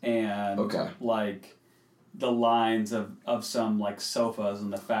walnuts and like the lines of some like sofas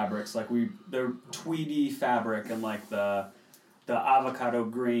and the fabrics. Like the tweedy fabric and like the avocado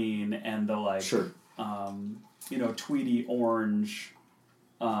green and the like tweedy orange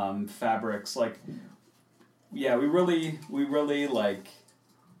fabrics. Like yeah, we really like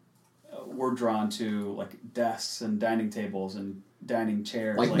were drawn to like desks and dining tables and dining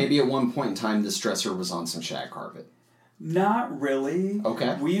chairs. Like maybe at one point in time this dresser was on some shag carpet. Not really.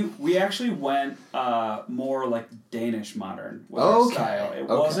 Okay. We actually went more like Danish modern with our style. It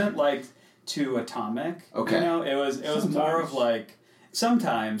wasn't like too atomic. Okay. It was more of like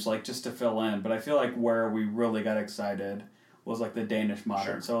sometimes like just to fill in, but I feel like where we really got excited was like the Danish modern.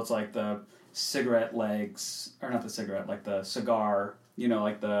 Sure. So it's like the cigarette legs, or not the cigarette, like the cigar,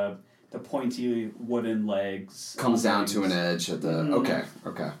 like the pointy wooden legs. Comes down to an edge at the... Mm-hmm.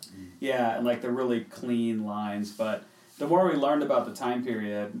 Okay. Yeah, and like the really clean lines. But the more we learned about the time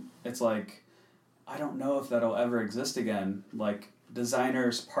period, it's like, I don't know if that'll ever exist again. Like,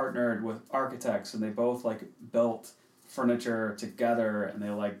 designers partnered with architects, and they both like built furniture together, and they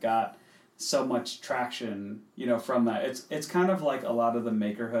like got so much traction, from that. It's kind of like a lot of the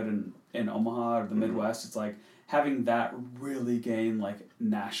makerhood in Omaha or the Midwest. It's like having that really gain like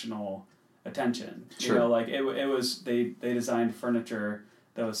national attention. Sure. Like it was they designed furniture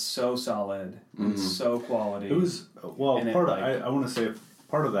that was so solid and so quality. It was I want to say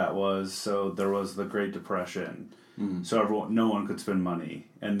part of that was so there was the Great Depression. So no one could spend money,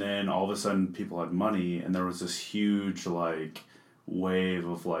 and then all of a sudden people had money, and there was this huge like wave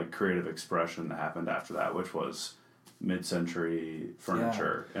of like creative expression that happened after that, which was mid-century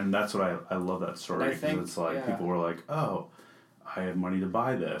furniture. And that's what I love that story, because it's like people were like, oh, I have money to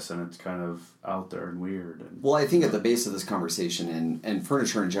buy this, and it's kind of out there and weird. Well, I think at the base of this conversation and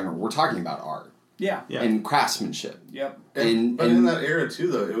furniture in general, we're talking about art. Yeah. And craftsmanship. Yep. But in that era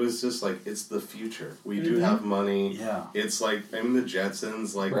too, though, it was just like it's the future. We do have money. Yeah. It's like the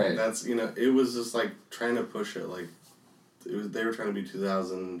Jetsons. Like that's it was just like trying to push it. Like they were trying to be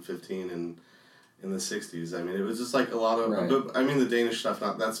 2015 and in the 60s. I mean, it was just like a lot of. But, I mean, the Danish stuff.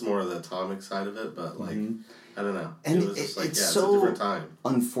 That's more of the atomic side of it. But like I don't know. And it was just like, it's it's so a different time.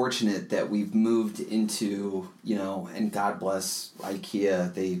 unfortunate that we've moved into, and God bless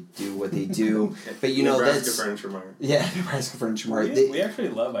IKEA, they do what they do. But Nebraska that's Furniture Mart. Yeah, Nebraska Furniture Mart. We actually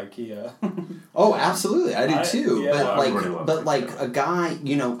love IKEA. Oh, absolutely, I do too. Yeah, but everybody loves IKEA. a guy,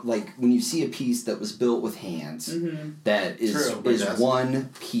 like when you see a piece that was built with hands, that is True. is Like one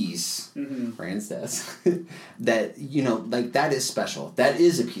piece, Mm-hmm. Brand's desk, that like that is special. That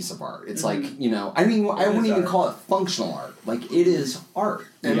is a piece of art. It's like I mean, I wouldn't even art. call it functional art. Like it is art.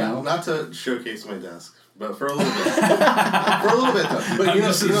 And You know. not to showcase my desk, but for a little bit. For a little bit, though. But I'm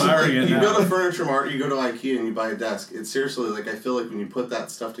just admiring it you now. go to Furniture Mart, you go to IKEA, and you buy a desk. It's seriously, like, I feel like when you put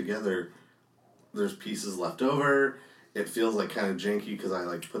that stuff together, there's pieces left over. It feels, like, kind of janky because I,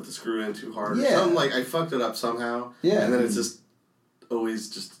 like, put the screw in too hard. Yeah. Or something, like, I fucked it up somehow. Yeah. And then it's just always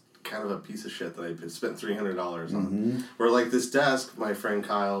just kind of a piece of shit that I spent $300 on. Where, like, this desk, my friend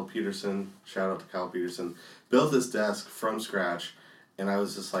Kyle Peterson, shout out to Kyle Peterson, built this desk from scratch. And I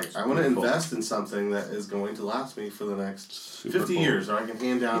was just like, I want to cool. invest in something that is going to last me for the next Super 50 cool. years, or I can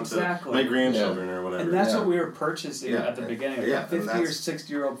hand down Exactly. to my grandchildren or whatever. And that's Yeah. what we were purchasing Yeah. at the beginning. Like Yeah, and 50 or that's-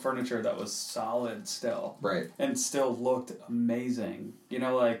 60-year-old furniture that was solid still. Right. And still looked amazing.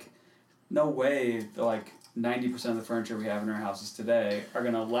 Like, no way, like, 90% of the furniture we have in our houses today are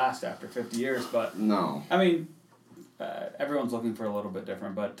going to last after 50 years. But, No. I mean, everyone's looking for a little bit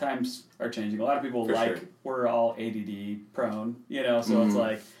different, but times are changing. A lot of people For sure. we're all ADD prone, so it's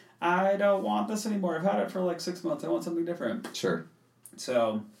like, I don't want this anymore. I've had it for like 6 months. I want something different. Sure.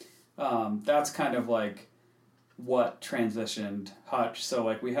 So that's kind of like what transitioned Hutch. So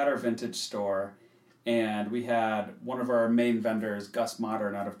like we had our vintage store, and we had one of our main vendors, Gus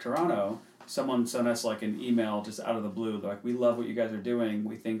Modern, out of Toronto. Someone sent us like an email just out of the blue. They're like, we love what you guys are doing.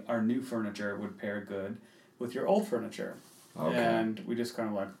 We think our new furniture would pair good with your old furniture. Okay. And we just kind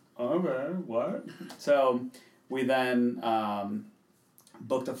of like, okay, what? So we then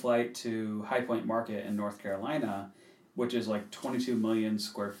booked a flight to High Point Market in North Carolina, which is like 22 million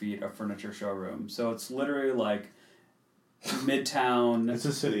square feet of furniture showroom. So it's literally like Midtown. It's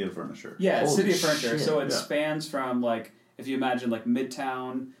a city of furniture. Yeah, it's Holy City of Furniture. shit. So it Yeah. spans from like, if you imagine like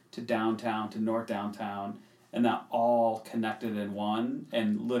Midtown to downtown to North Downtown, and that all connected in one,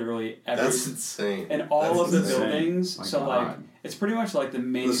 and literally every That's insane. and all That's of the insane. buildings. My so God. like it's pretty much like the The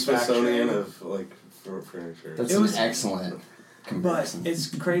manufacturing. Smithsonian of, like, furniture. That's It was- an excellent But comparison.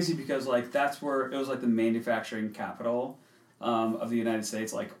 it's crazy because like that's where it was like the manufacturing capital of the United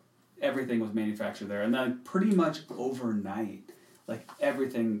States. Like everything was manufactured there, and then pretty much overnight, like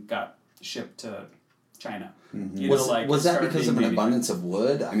everything got shipped to China. Was that started because being of an manu- abundance of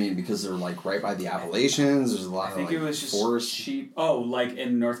wood? I mean, because they're like right by the Appalachians. There's a lot I of think like it was just forest. cheap. Oh, like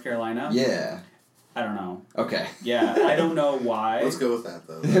in North Carolina. Yeah. I don't know. Okay. Yeah, I don't know why. Let's go with that,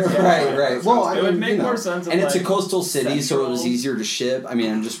 though. right. Well, I It would mean, make more sense if, And it's a like, coastal city, so it was central- easier to ship. I mean,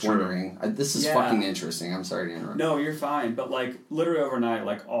 I'm just True. wondering. This is Yeah. fucking interesting. I'm sorry to interrupt. No, you're fine. But like literally overnight,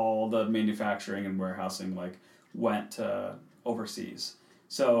 like all the manufacturing and warehousing like went to overseas.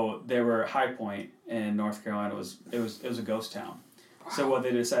 So they were High Point in North Carolina was a ghost town. So what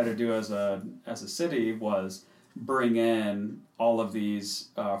they decided to do as a city was bring in all of these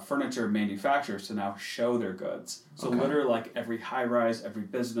furniture manufacturers to now show their goods. So Okay. literally like every high rise, every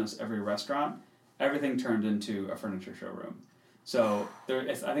business, every restaurant, everything turned into a furniture showroom. So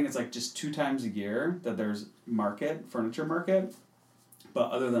I think it's like just 2 times a year that there's furniture market,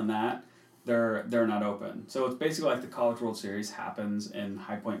 but other than that, they're not open. So it's basically like the College World Series happens in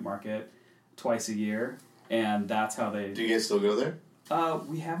High Point Market twice a year, and that's how they. Do you guys still go there?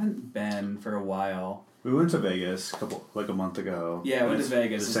 We haven't been for a while. We went to Vegas a month ago. Yeah, we went to It's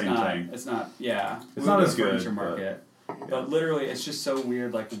Vegas. The It's same not. thing. It's not. Yeah, It's we not went as to the good, Furniture Market. But literally, it's just so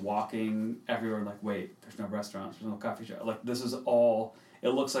weird, like walking everywhere. Like, wait, there's no restaurants, there's no coffee shop. Like, this is all. It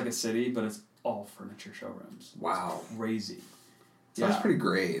looks like a city, but it's all furniture showrooms. Wow. Crazy. Sounds pretty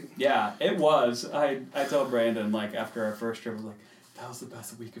great. Yeah, it was. I told Brandon like after our first trip, I was like, that was the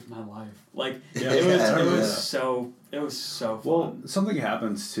best week of my life. Like Yeah. it was. Yeah, It yeah. was so fun. Well, something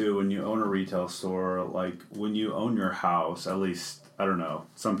happens too when you own a retail store. Like when you own your house, at least I don't know.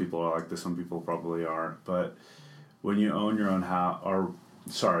 Some people are like this. Some people probably aren't. But when you own your own house,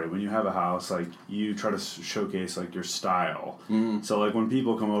 when you have a house, like you try to showcase like your style. So like when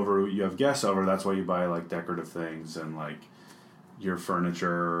people come over, you have guests over. That's why you buy like decorative things and like your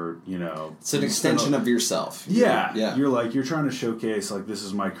furniture. It's an extension of yourself. Yeah, Yeah. You're trying to showcase like this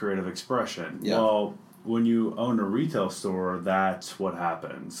is my creative expression. Yeah. Well, when you own a retail store, that's what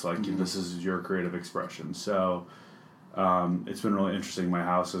happens. Like this is your creative expression. So it's been really interesting. My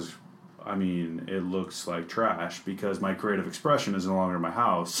house is, it looks like trash because my creative expression is no longer my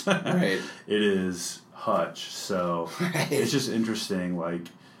house. Right. It is Hutch. So Right. it's just interesting. Like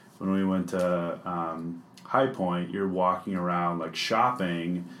when we went to High Point, you're walking around like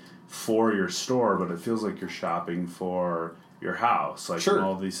shopping for your store, but it feels like you're shopping for your house. Like Sure. and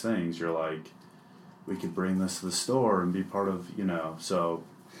all these things, you're like, we could bring this to the store and be part of, so.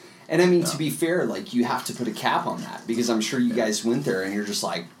 And I mean, to be fair, like, you have to put a cap on that, because I'm sure you guys went there and you're just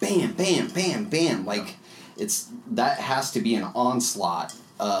like, bam, bam, bam, bam. Like, that has to be an onslaught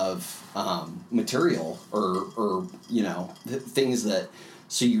of material or things that,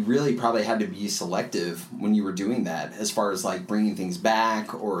 so you really probably had to be selective when you were doing that, as far as like bringing things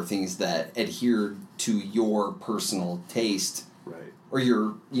back or things that adhered to your personal taste. Right. Or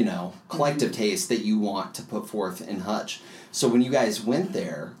your, collective taste that you want to put forth in Hutch. So when you guys went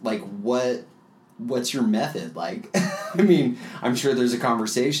there, like, what's your method? Like, I mean, I'm sure there's a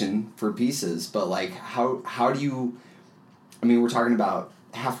conversation for pieces, but like, how do you? I mean, we're talking about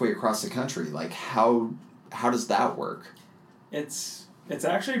halfway across the country. Like, how does that work? It's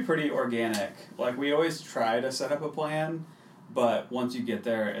actually pretty organic. Like, we always try to set up a plan, but once you get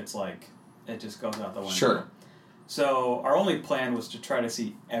there, it's like it just goes out the window. Sure. So our only plan was to try to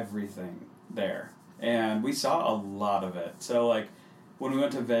see everything there. And we saw a lot of it. So, like, when we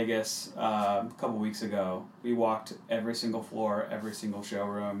went to Vegas a couple weeks ago, we walked every single floor, every single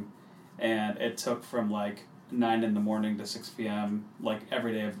showroom, and it took from, like, 9 in the morning to 6 p.m., like,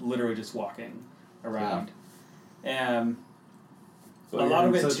 every day of literally just walking around. Yeah. And So a lot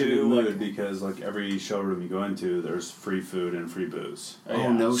of it, such too, a good mood like, because, like, every showroom you go into, there's free food and free booze.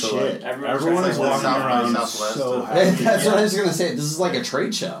 Oh, no So, shit. like, everyone is like walking South by around Southwest so of- happy. That's what I was gonna say. This is like a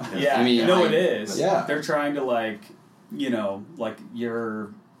trade show. Yeah, I mean, it is. Yeah. They're trying to, like,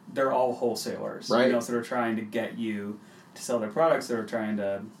 they're all wholesalers. Right. So they're trying to get you to sell their products. They're trying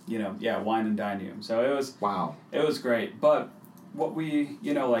to, wine and dine you. So Wow. it was great. But what we,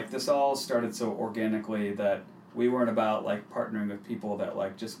 this all started so organically that we weren't about, like, partnering with people that,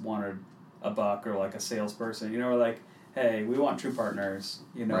 like, just wanted a buck or, like, a salesperson. We're like, hey, we want true partners,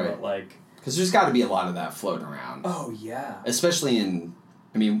 Right. but, like... Because there's got to be a lot of that floating around. Oh, yeah. Especially in,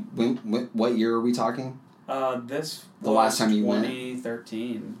 I mean, what year are we talking? This The was last time you went?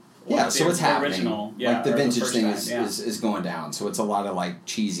 2013. Yeah, Like, so it's the happening. original, yeah, like the or vintage first thing time, is, yeah. is going down. So it's a lot of like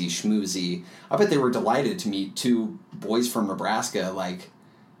cheesy schmoozy. I bet they were delighted to meet two boys from Nebraska. Like,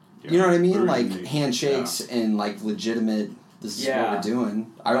 you know what I mean? Like handshakes and like legitimate. This is what Yeah. we're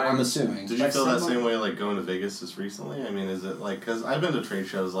doing. I'm assuming. Did you Like feel that someone- same way, like, going to Vegas just recently? I mean, is it, like, because I've been to trade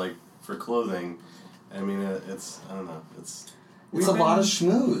shows, like, for clothing. I mean, it's, I don't know, it's... It's a lot of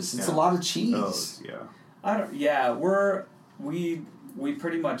schmooze. It's a Yeah. lot of cheese. Oh, yeah. I don't. Yeah, we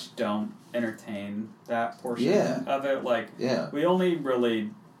pretty much don't entertain that portion Yeah. of it. Like, Yeah. we only really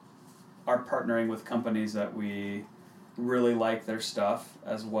are partnering with companies that we really like their stuff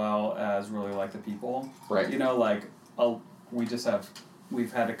as well as really like the people. Right.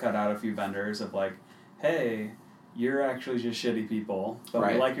 We've had to cut out a few vendors of like, hey, you're actually just shitty people, but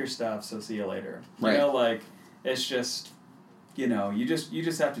Right. we like your stuff, so see you later. Right. It's just, you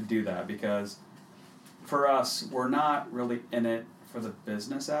just have to do that because for us, we're not really in it for the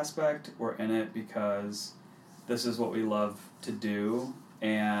business aspect. We're in it because this is what we love to do,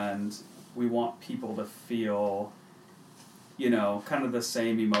 and we want people to feel, kind of the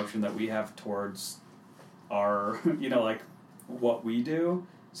same emotion that we have towards our, like what we do.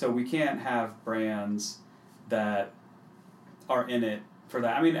 So we can't have brands that are in it for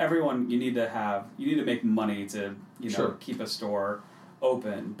that. I mean, you need to make money to, Sure. keep a store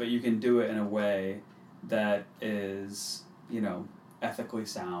open, but you can do it in a way that is, ethically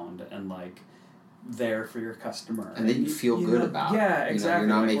sound and like there for your customer. And that you feel good about. Yeah, exactly.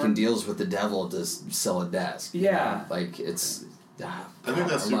 You're not Like, making deals with the devil to sell a desk. you Yeah. know? Like, it's... I think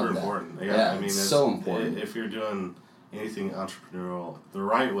that's love super that. important. Yeah, I mean, it's so important. If you're doing anything entrepreneurial the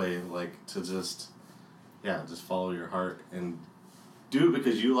right way, like, to just follow your heart and do it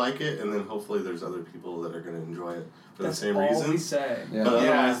because you like it, and then hopefully there's other people that are going to enjoy it for that's the same all reasons. we say. Yeah. But Yeah.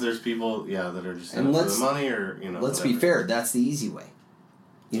 otherwise, there's people, that are just in And it for let's- the money or, Let's be whatever. fair. That's the easy way.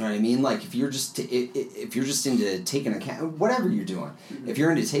 You know what I mean? Like, if you're just if you're just into taking account, whatever you're doing, if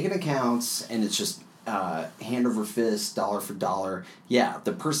you're into taking accounts and it's just hand over fist, dollar for dollar, yeah,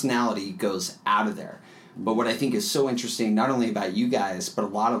 the personality goes out of there. But what I think is so interesting, not only about you guys, but a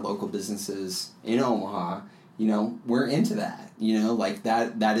lot of local businesses in Omaha, we're into that. Like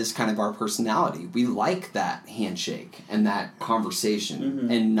that is kind of our personality. We like that handshake and that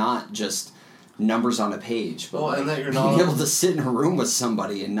conversation and not just numbers on a page, but Well, like and that you're being not- able to sit in a room with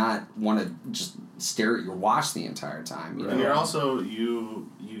somebody and not want to just stare at your watch the entire time. And you're also, you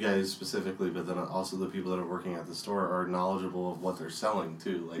guys specifically, but then also the people that are working at the store are knowledgeable of what they're selling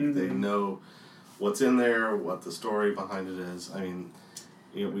too. Like, they know what's in there, what the story behind it is. I mean,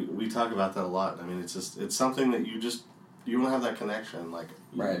 we talk about that a lot. I mean, it's something that you don't have that connection. Like,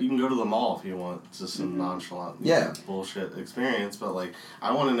 you can go to the mall if you want just some nonchalant bullshit experience, but like,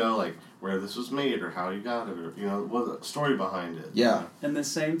 I want to know like where this was made or how you got it, or what the story behind it. Yeah. And the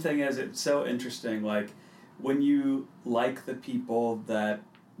same thing is, it's so interesting. Like, when you like the people that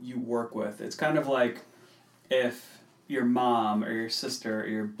you work with, it's kind of like if your mom or your sister or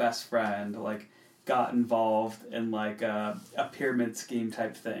your best friend like got involved in like a pyramid scheme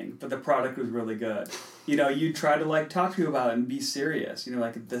type thing, but the product was really good. You try to like talk to you about it and be serious.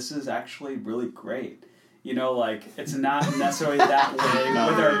 Like, this is actually really great. Like, it's not necessarily that way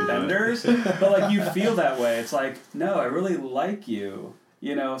with our vendors, but like, you feel that way. It's like, no, I really like you.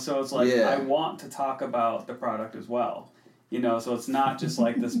 So it's like, I want to talk about the product as well. So it's not just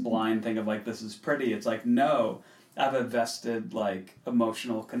like this blind thing of like, this is pretty. It's like, no, I have a vested like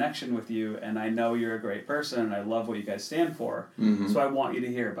emotional connection with you, and I know you're a great person, and I love what you guys stand for. So I want you to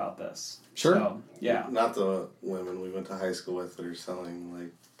hear about this. Sure. So, yeah. Not the women we went to high school with that are selling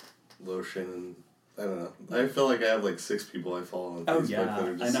like lotion and I don't know. I feel like I have like 6 people I follow on Facebook that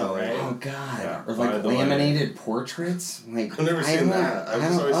are just selling. Right? Oh God! Yeah. Or like laminated portraits. Like, I've never seen that. I've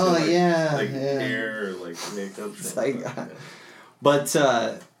just always seen hair or like makeup. It's like, but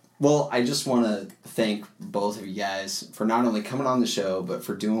well, I just want to thank both of you guys for not only coming on the show, but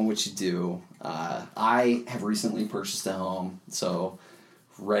for doing what you do. I have recently purchased a home, so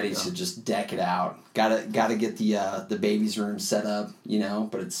ready to just deck it out. Gotta get the baby's room set up,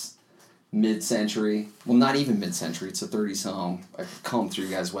 but it's mid-century. Well, not even mid-century. It's a 30s home. I comb through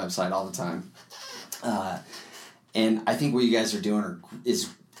your guys' website all the time. And I think what you guys are doing is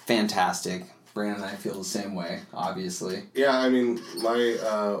fantastic. Brandon and I feel the same way, obviously. Yeah, I mean,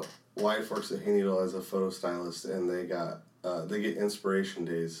 my wife works at Hay Needle as a photo stylist, and they get inspiration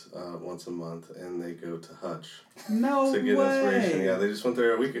days once a month, and they go to Hutch. No to get way. Inspiration. Yeah, they just went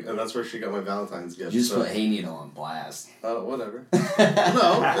there a week, and that's where she got my Valentine's gift. You just put Hay Needle on blast. Whatever. No,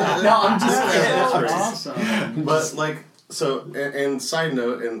 I'm just kidding. That's awesome. But like, so, and side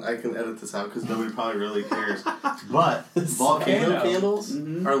note, and I can edit this out because nobody probably really cares, but volcano candles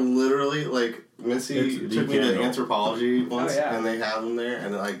are literally like, Missy took me to Anthropology once, and they have them there,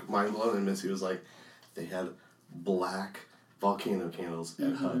 and like, mind blown, and Missy was like, they had black volcano candles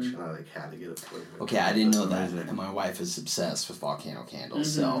at Hutch, and I like had to get it for her. Okay, I didn't know that, and my wife is obsessed with volcano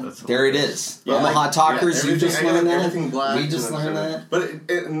candles, so That's there it is. Yeah, Omaha Talkers, you just learned that? Everything black. We just learned that?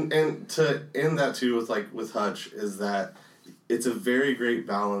 But and to end that too with Hutch is that it's a very great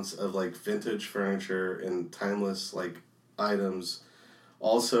balance of like vintage furniture and timeless like items,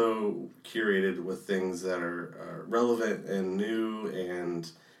 also curated with things that are relevant and new and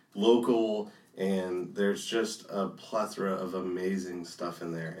local. And there's just a plethora of amazing stuff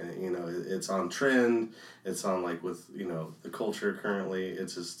in there, and it's on trend. It's on like with the culture currently.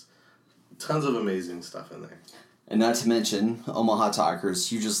 It's just tons of amazing stuff in there. And not to mention, Omaha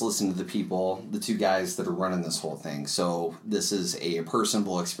Talkers, you just listen to the people, the 2 guys that are running this whole thing. So this is a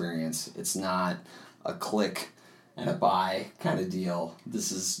personable experience. It's not a click and a buy kind of deal.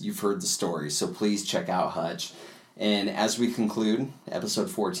 You've heard the story. So please check out Hutch. And as we conclude episode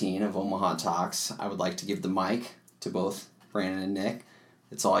 14 of Omaha Talks, I would like to give the mic to both Brandon and Nick.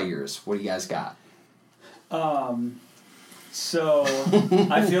 It's all yours. What do you guys got? So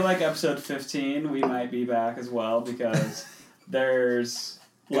I feel like episode 15 we might be back as well, because there's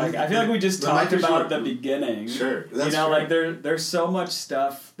like, I feel like we just talked about the beginning. Sure, that's like there's so much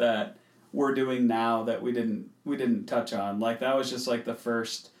stuff that we're doing now that we didn't touch on. Like, that was just like the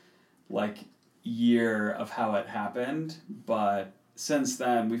first like year of how it happened, but since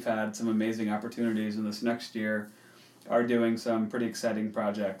then we've had some amazing opportunities, and this next year are doing some pretty exciting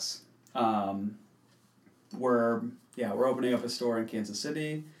projects. We're opening up a store in Kansas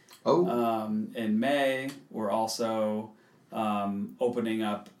City. In May. We're also opening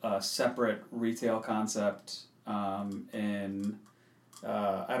up a separate retail concept in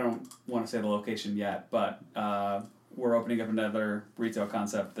I don't want to say the location yet, but we're opening up another retail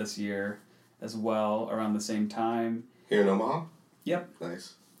concept this year as well, around the same time. Here in Omaha? Yep.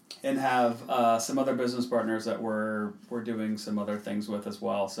 Nice. And have some other business partners that we're doing some other things with as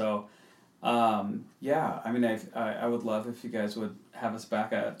well. So, I mean, I would love if you guys would have us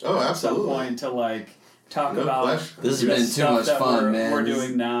back at some point to like talk about this has been too much fun, man. We're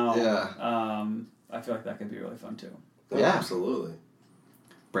doing now. Yeah. I feel like that could be really fun too. Yeah, absolutely.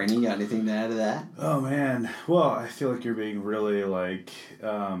 Brandon, you got anything to add to that? Oh man, well, I feel like you're being really like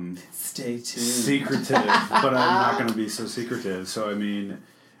stay tuned, secretive, but I'm not going to be so secretive. So I mean,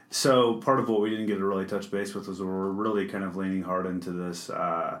 part of what we didn't get to really touch base with was we're really kind of leaning hard into this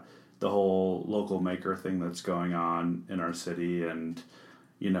the whole local maker thing that's going on in our city and,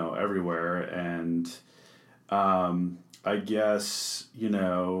 everywhere. And I guess,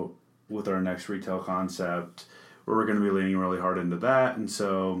 with our next retail concept, we're going to be leaning really hard into that. And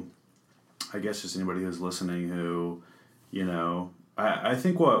so I guess just anybody who's listening who, I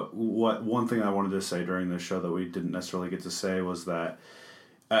think what one thing I wanted to say during this show that we didn't necessarily get to say was that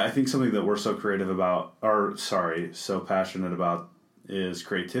I think something that we're so so passionate about is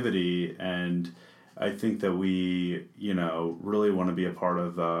creativity. And I think that we, really want to be a part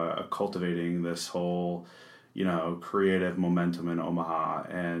of cultivating this whole, creative momentum in Omaha.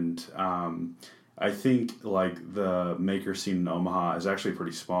 And I think like the maker scene in Omaha is actually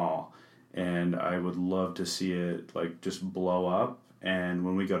pretty small. And I would love to see it like just blow up. And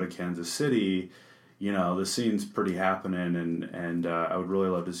when we go to Kansas City, the scene's pretty happening, and I would really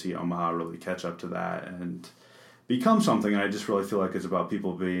love to see Omaha really catch up to that and become something. And I just really feel like it's about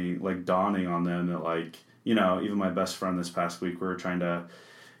people being like dawning on them that like, even my best friend this past week, we were trying to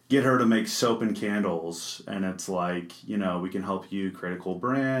get her to make soap and candles, and it's like, we can help you create a cool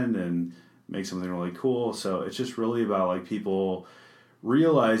brand and make something really cool. So it's just really about like people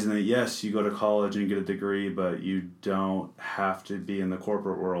realizing that yes, you go to college and you get a degree, but you don't have to be in the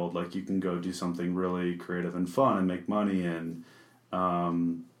corporate world. Like you can go do something really creative and fun and make money. And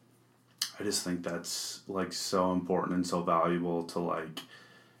I just think that's like so important and so valuable to like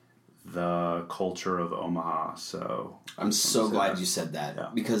the culture of Omaha. So I'm so glad you said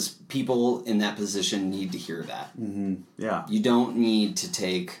that, because people in that position need to hear that. Mm-hmm. Yeah. You don't need to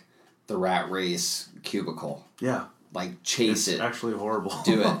take the rat race cubicle. Yeah. Like chase it's it. Actually horrible.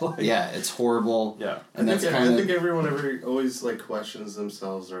 Do it. Like, yeah, it's horrible. Yeah. And I think everyone always like questions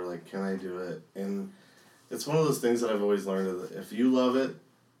themselves or like, can I do it? And it's one of those things that I've always learned that if you love it,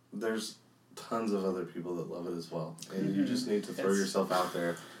 there's tons of other people that love it as well. And you just need to throw yourself out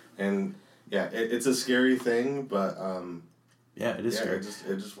there. And yeah, it's a scary thing, but yeah, it is scary.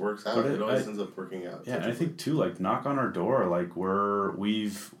 It just works out. It always ends up working out. Yeah, and I think too, like knock on our door. Like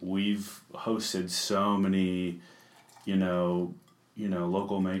we've hosted so many,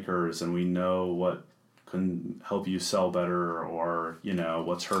 local makers, and we know what can help you sell better or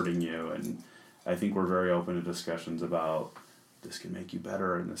what's hurting you. And I think we're very open to discussions about this can make you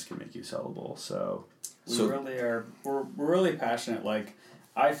better and this can make you sellable. So we really are. We're really passionate. Like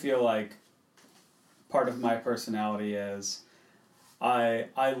I feel like part of my personality is I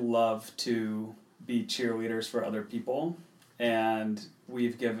love to be cheerleaders for other people, and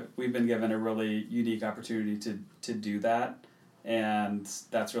we've been given a really unique opportunity to do that, and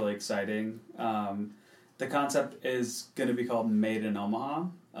that's really exciting. The concept is going to be called Made in Omaha.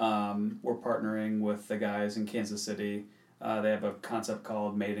 We're partnering with the guys in Kansas City. They have a concept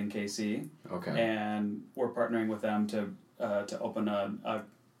called Made in KC. Okay. And we're partnering with them to open a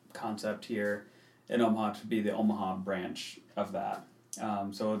concept here in Omaha to be the Omaha branch of that.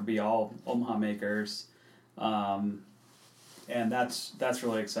 So it would be all Omaha makers. And that's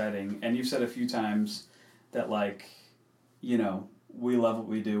really exciting. And you've said a few times that we love what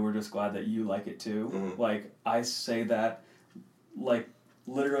we do. We're just glad that you like it too. Mm-hmm. Like I say that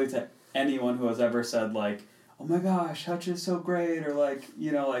literally to anyone who has ever said oh my gosh, Hutch is so great, or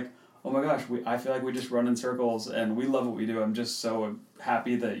oh my gosh, I feel like we just run in circles and we love what we do. I'm just so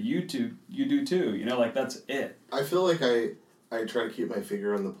happy that you do too. That's it. I feel like I try to keep my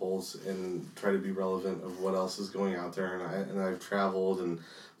finger on the pulse and try to be relevant of what else is going out there. And I've traveled and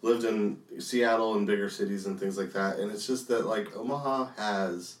lived in Seattle and bigger cities and things like that. And it's just that Omaha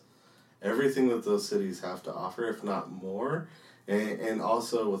has everything that those cities have to offer, if not more. And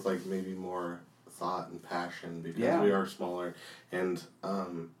also with maybe more thought and passion because we are smaller. And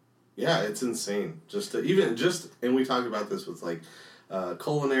it's insane. And we talk about this with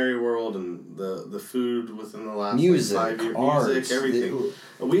culinary world and the food within the last music, 5 years, art, music, everything.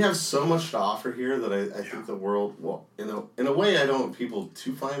 We have so much to offer here that I think the world, well, in a way, I don't want people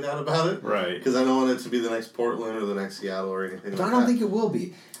to find out about it, right? Because I don't want it to be the next Portland or the next Seattle or anything. But I don't think it will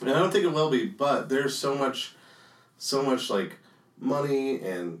be. I don't think it will be. But there's so much money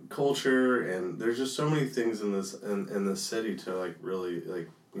and culture, and there's just so many things in this city to really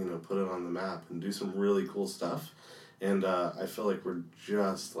put it on the map and do some really cool stuff. And I feel like we're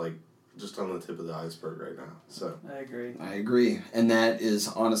just on the tip of the iceberg right now. So I agree. And that is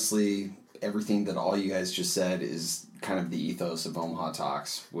honestly everything that all you guys just said is kind of the ethos of Omaha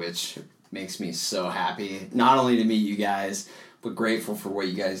Talks, which makes me so happy, not only to meet you guys, but grateful for what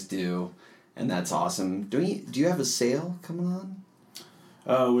you guys do. And that's awesome. Do you have a sale coming on?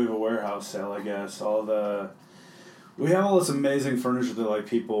 We have a warehouse sale, I guess. We have all this amazing furniture that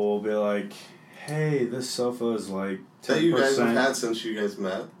people will be like, hey, this sofa is like 10%. That you guys have had since you guys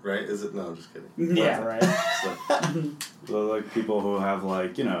met, right? Is it? No, I'm just kidding. Yeah, right. So, like people who have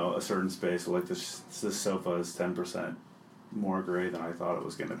like, you know, a certain space, like this sofa is 10% more gray than I thought it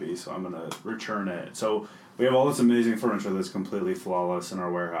was going to be, so I'm going to return it. So we have all this amazing furniture that's completely flawless in our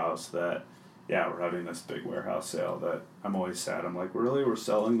warehouse that, yeah, we're having this big warehouse sale that I'm always sad. I'm like, really? We're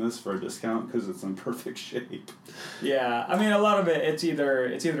selling this for a discount because it's in perfect shape. Yeah, I mean, a lot of it's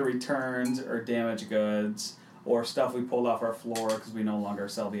either returns or damaged goods or stuff we pulled off our floor because we no longer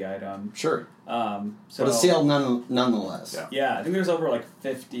sell the item. Sure. So, but a sale nonetheless. Yeah, I think there's over like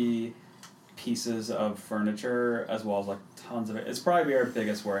 50 pieces of furniture as well as like tons of it. It's probably our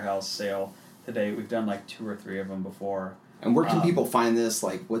biggest warehouse sale to date. We've done like 2 or 3 of them before. And where can people find this?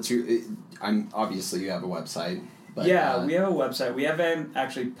 Like, what's your? Obviously you have a website. But, yeah, we have a website. We haven't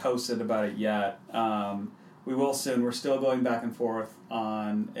actually posted about it yet. We will soon. We're still going back and forth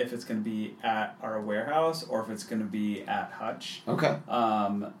on if it's going to be at our warehouse or if it's going to be at Hutch. Okay.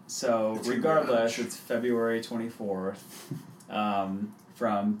 So regardless, it's February 24th,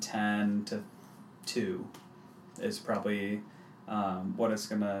 from 10 to 2 is probably what it's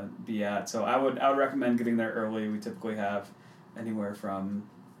going to be at. So I would recommend getting there early. We typically have anywhere from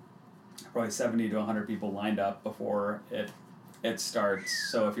probably 70 to 100 people lined up before it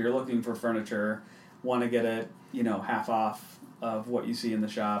starts. So if you're looking for furniture, want to get it, you know, half off of what you see in the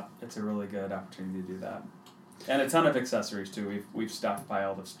shop, it's a really good opportunity to do that. And a ton of accessories too. We've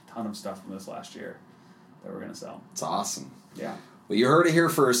stockpiled a ton of stuff from this last year that we're going to sell. It's awesome. Yeah. Well, you heard it here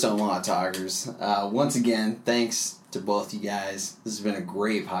first on Law Talkers. Once again, thanks to both you guys. This has been a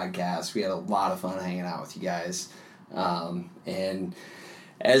great podcast. We had a lot of fun hanging out with you guys. And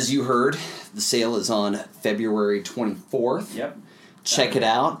as you heard, the sale is on February 24th. Yep. Check it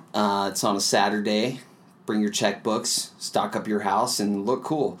out. It's on a Saturday. Bring your checkbooks, stock up your house, and look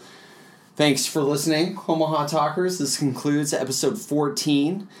cool. Thanks for listening, Omaha Talkers. This concludes episode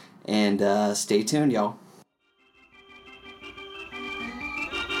 14, and stay tuned, y'all.